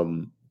them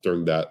come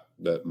during that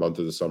month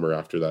of the summer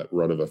after that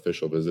run of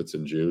official visits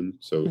in June.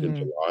 So in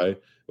July,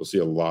 we'll see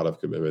a lot of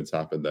commitments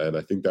happen then.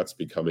 I think that's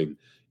becoming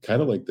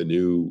kind of like the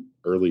new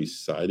early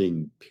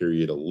signing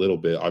period a little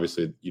bit.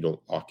 Obviously, you don't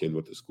lock in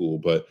with the school,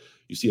 but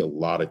you see a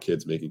lot of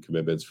kids making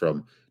commitments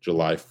from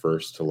July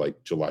 1st to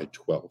like July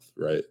 12th,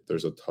 right?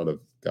 There's a ton of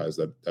guys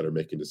that are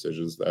making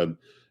decisions then.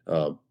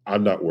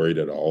 I'm not worried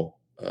at all.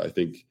 I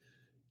think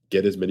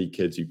get as many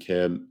kids you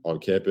can on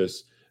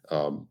campus.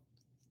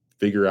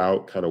 Figure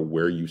out kind of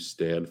where you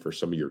stand for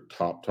some of your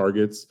top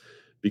targets,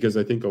 because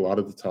I think a lot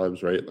of the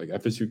times, right, like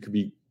FSU could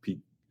be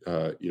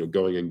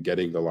going and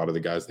getting a lot of the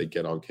guys they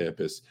get on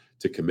campus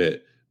to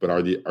commit, but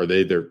are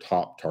they their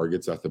top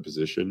targets at the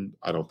position?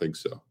 I don't think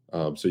so.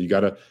 So you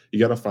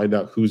gotta find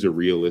out who's a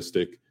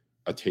realistic,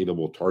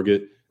 attainable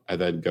target, and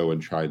then go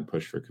and try and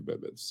push for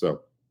commitments.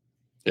 So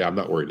yeah, I'm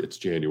not worried. It's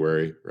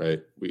January,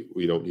 right?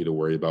 We don't need to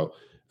worry about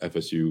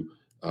FSU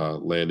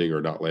landing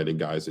or not landing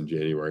guys in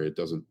January. It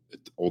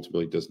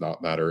ultimately does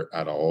not matter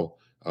at all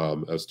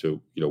as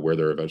to where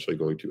they're eventually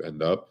going to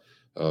end up.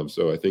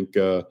 So I think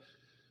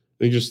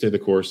just stay the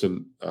course,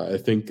 and I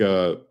think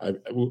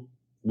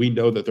we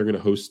know that they're going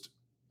to host,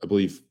 I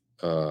believe,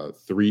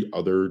 3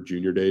 other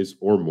junior days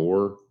or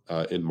more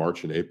in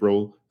March and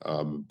April.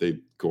 They're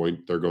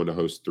going to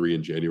host 3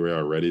 in January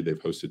already. They've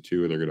hosted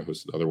 2, and they're going to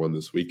host another one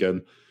this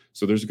weekend.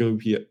 So there's going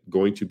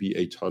to be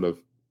a ton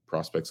of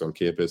prospects on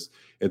campus.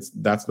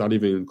 That's not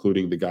even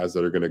including the guys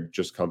that are going to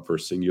just come for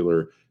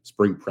singular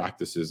spring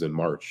practices in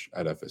March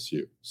at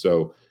FSU.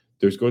 So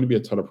there's going to be a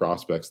ton of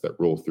prospects that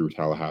roll through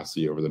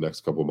Tallahassee over the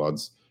next couple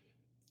months.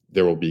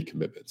 There will be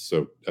commitments.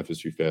 So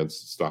FSU fans,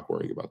 stop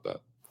worrying about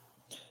that.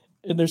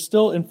 And there's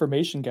still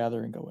information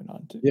gathering going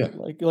on too. Yeah.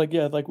 Like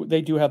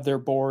they do have their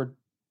board.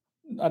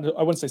 I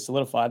wouldn't say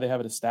solidified. They have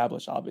it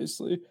established,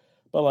 obviously,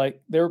 but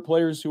like there were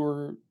players who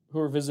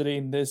were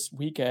visiting this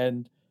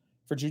weekend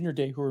for junior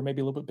day who are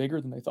maybe a little bit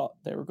bigger than they thought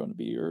they were going to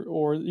be,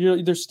 or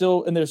there's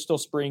still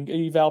spring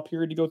eval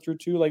period to go through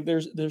too. Like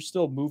there's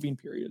still moving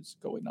periods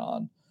going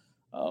on.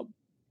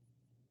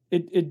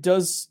 It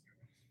does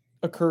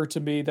occur to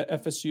me that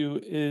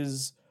FSU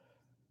is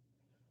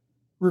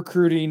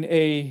recruiting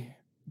a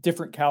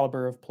different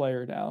caliber of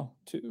player now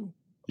too.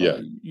 Yeah,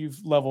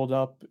 you've leveled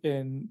up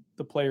in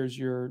the players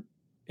you're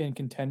in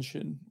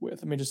contention with.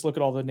 I mean, just look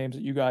at all the names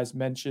that you guys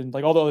mentioned,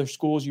 like all the other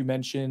schools you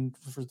mentioned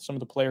for some of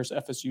the players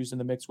FSU's in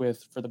the mix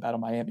with for the Battle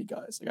Miami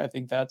guys. Like I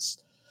think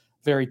that's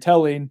very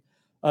telling.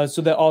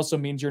 So that also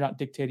means you're not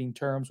dictating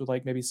terms with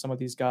like maybe some of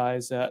these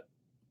guys that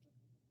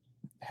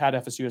had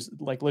FSU as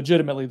like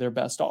legitimately their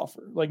best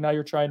offer. Like now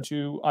you're trying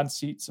to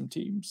unseat some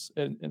teams.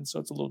 And so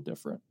it's a little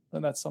different.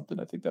 And that's something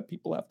I think that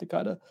people have to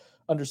kind of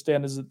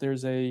understand, is that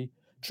there's a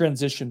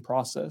transition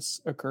process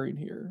occurring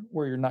here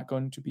where you're not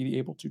going to be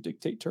able to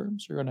dictate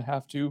terms. You're going to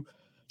have to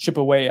chip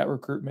away at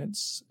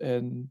recruitments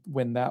and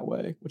win that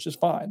way, which is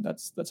fine.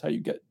 That's how you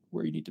get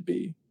where you need to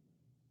be.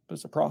 But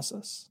it's a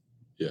process.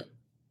 Yeah.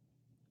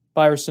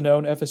 Buy or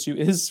Sonone, FSU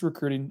is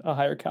recruiting a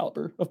higher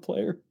caliber of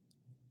player.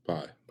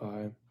 Bye.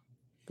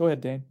 Go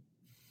ahead, Dane.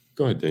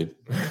 Go ahead, Dane.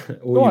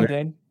 Go on,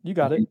 Dane. You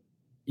got it.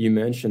 You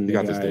mentioned the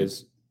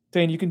guys.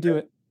 Dane, you can do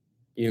it.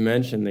 You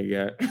mentioned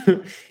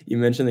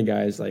the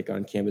guys like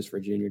on campus for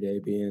junior day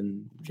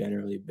being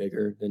generally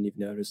bigger than you've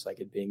noticed, like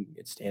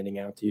it's standing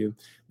out to you.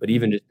 But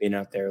even just being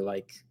out there,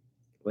 like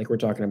we're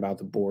talking about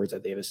the boards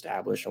that they've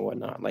established and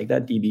whatnot, like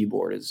that DB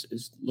board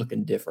is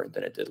looking different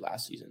than it did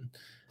last season,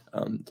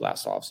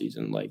 last off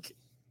season. Like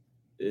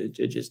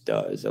it just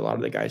does. A lot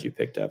of the guys you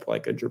picked up,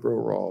 like a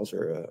Jabril Rawls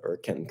or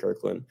Kenton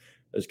Kirkland,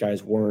 those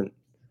guys weren't.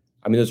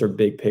 I mean, those are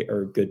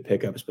good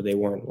pickups, but they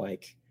weren't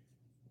like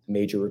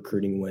major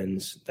recruiting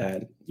wins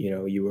that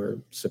you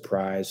were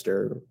surprised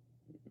or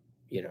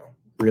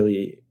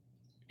really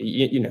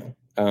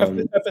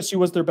FSU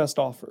was their best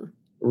offer,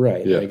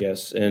 right? Yeah. I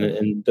guess,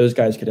 and those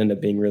guys could end up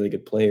being really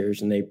good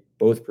players, and they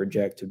both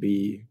project to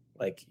be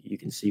like, you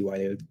can see why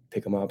they would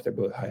pick them up. They're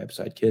both high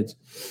upside kids,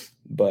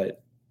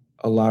 but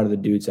a lot of the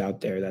dudes out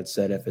there that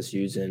said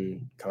FSU's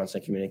in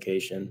constant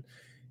communication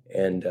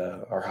and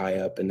are high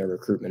up in their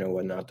recruitment and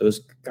whatnot,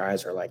 those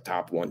guys are like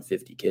top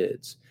 150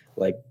 kids.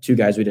 Like 2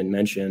 guys we didn't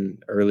mention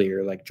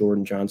earlier, like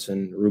Jordan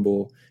Johnson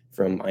Rubel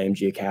from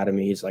IMG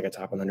Academy, he's like a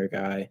top 100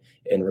 guy,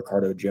 and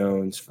Ricardo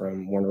Jones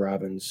from Warner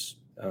Robins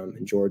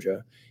in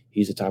Georgia,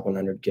 he's a top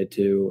 100 kid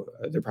too.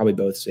 They're probably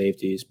both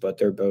safeties, but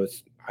they're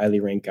both highly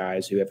ranked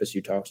guys who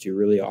FSU talks to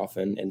really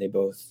often, and they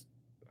both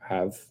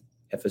have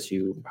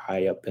FSU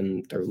high up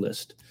in their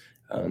list.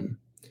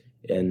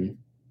 And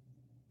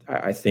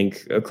I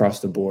think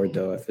across the board,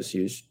 though,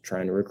 FSU's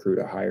trying to recruit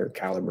a higher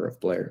caliber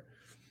of player.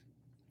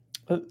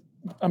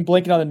 I'm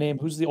blanking on the name.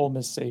 Who's the Ole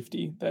Miss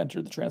safety that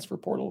entered the transfer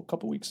portal a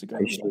couple weeks ago?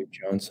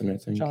 Johnson, I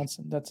think.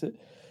 Johnson, that's it.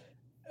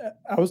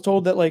 I was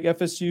told that like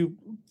FSU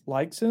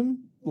liked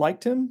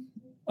him,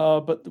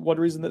 but one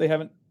reason that they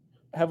haven't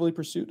heavily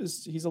pursued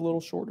is he's a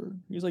little shorter.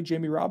 He's like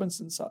Jamie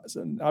Robinson size,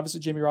 and obviously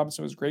Jamie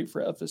Robinson was great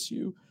for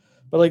FSU,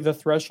 but like the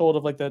threshold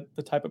of like the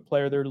type of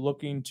player they're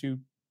looking to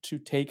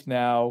take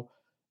now,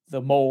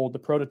 the mold, the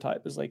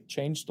prototype is like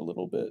changed a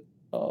little bit.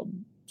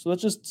 So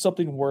that's just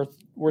something worth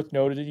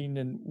noting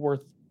and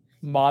worth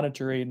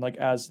monitoring. Like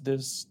as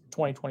this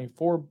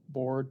 2024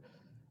 board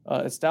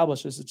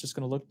establishes, it's just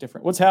going to look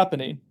different. What's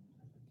happening?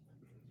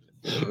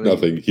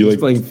 Nothing. He's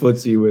playing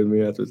footsie with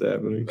me. That's what's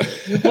happening.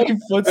 You're playing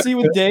footsie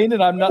with Dane,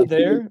 and I'm not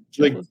there.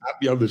 He like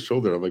tapped me on the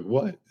shoulder. I'm like,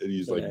 what? And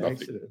he's like, nothing.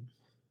 Accident.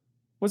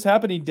 What's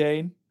happening,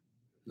 Dane?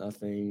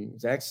 Nothing.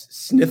 Zach's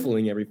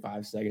sniffling every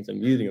 5 seconds and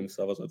muting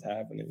himself. That's what's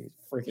happening. He's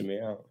freaking me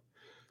out.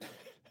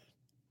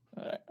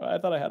 I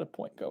thought I had a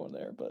point going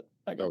there, but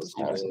I got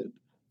distracted.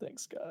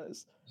 Thanks,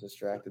 guys.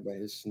 Distracted by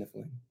his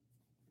sniffling.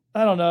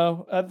 I don't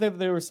know. I think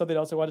there was something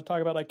else I wanted to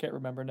talk about. I can't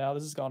remember now.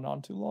 This has gone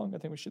on too long. I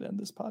think we should end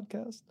this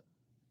podcast.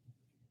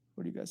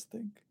 What do you guys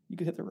think? You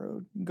could hit the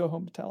road. You can go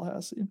home to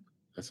Tallahassee.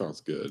 That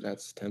sounds good.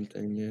 That's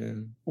tempting,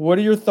 yeah. What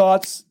are your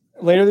thoughts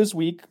later this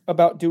week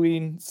about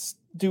doing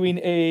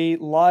a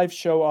live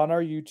show on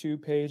our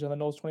YouTube page, on the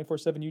Noles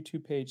 24/7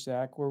 YouTube page,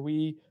 Zach, where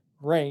we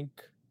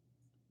rank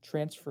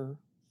transfer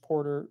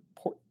porter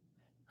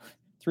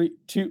 3,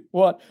 2,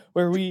 1,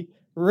 where we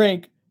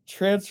rank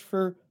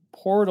transfer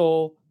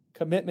portal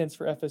commitments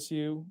for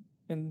FSU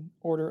in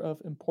order of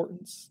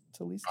importance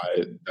to least.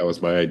 That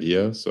was my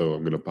idea, so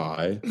I'm gonna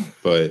buy.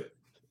 But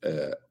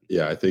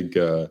yeah, I think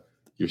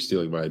you're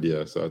stealing my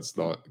idea, so it's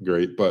not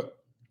great. But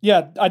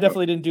yeah, I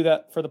definitely didn't do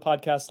that for the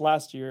podcast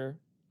last year.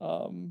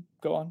 Go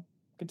on,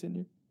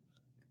 continue.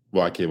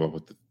 Well, I came up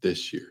with it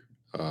this year.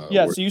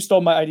 Yeah, so you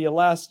stole my idea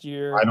last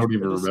year. I don't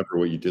even remember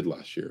what you did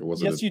last year. It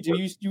wasn't. Yes, you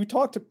do. You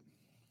talked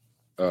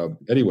to.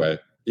 Anyway,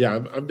 yeah,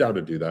 I'm down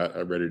to do that.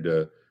 I'm ready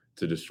to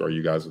destroy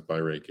you guys with my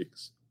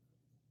rankings.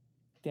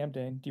 Damn,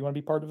 Dane, do you want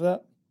to be part of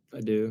that?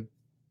 I do.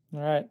 All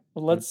right.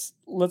 Well,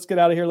 let's get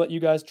out of here. Let you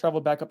guys travel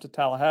back up to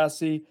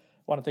Tallahassee.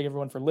 I want to thank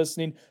everyone for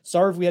listening.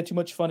 Sorry if we had too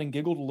much fun and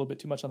giggled a little bit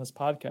too much on this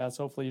podcast.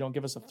 Hopefully you don't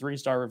give us a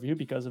 3-star review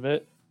because of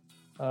it.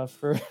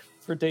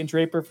 For Dane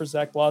Draper, for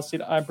Zach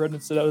Blostein, I'm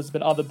Brendan Siddell, who's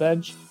been on the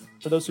bench.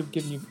 For those who've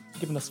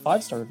given us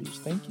 5-star reviews,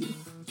 thank you.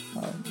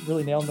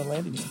 Really nailing the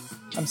landing here.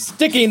 I'm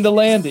sticking the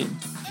landing.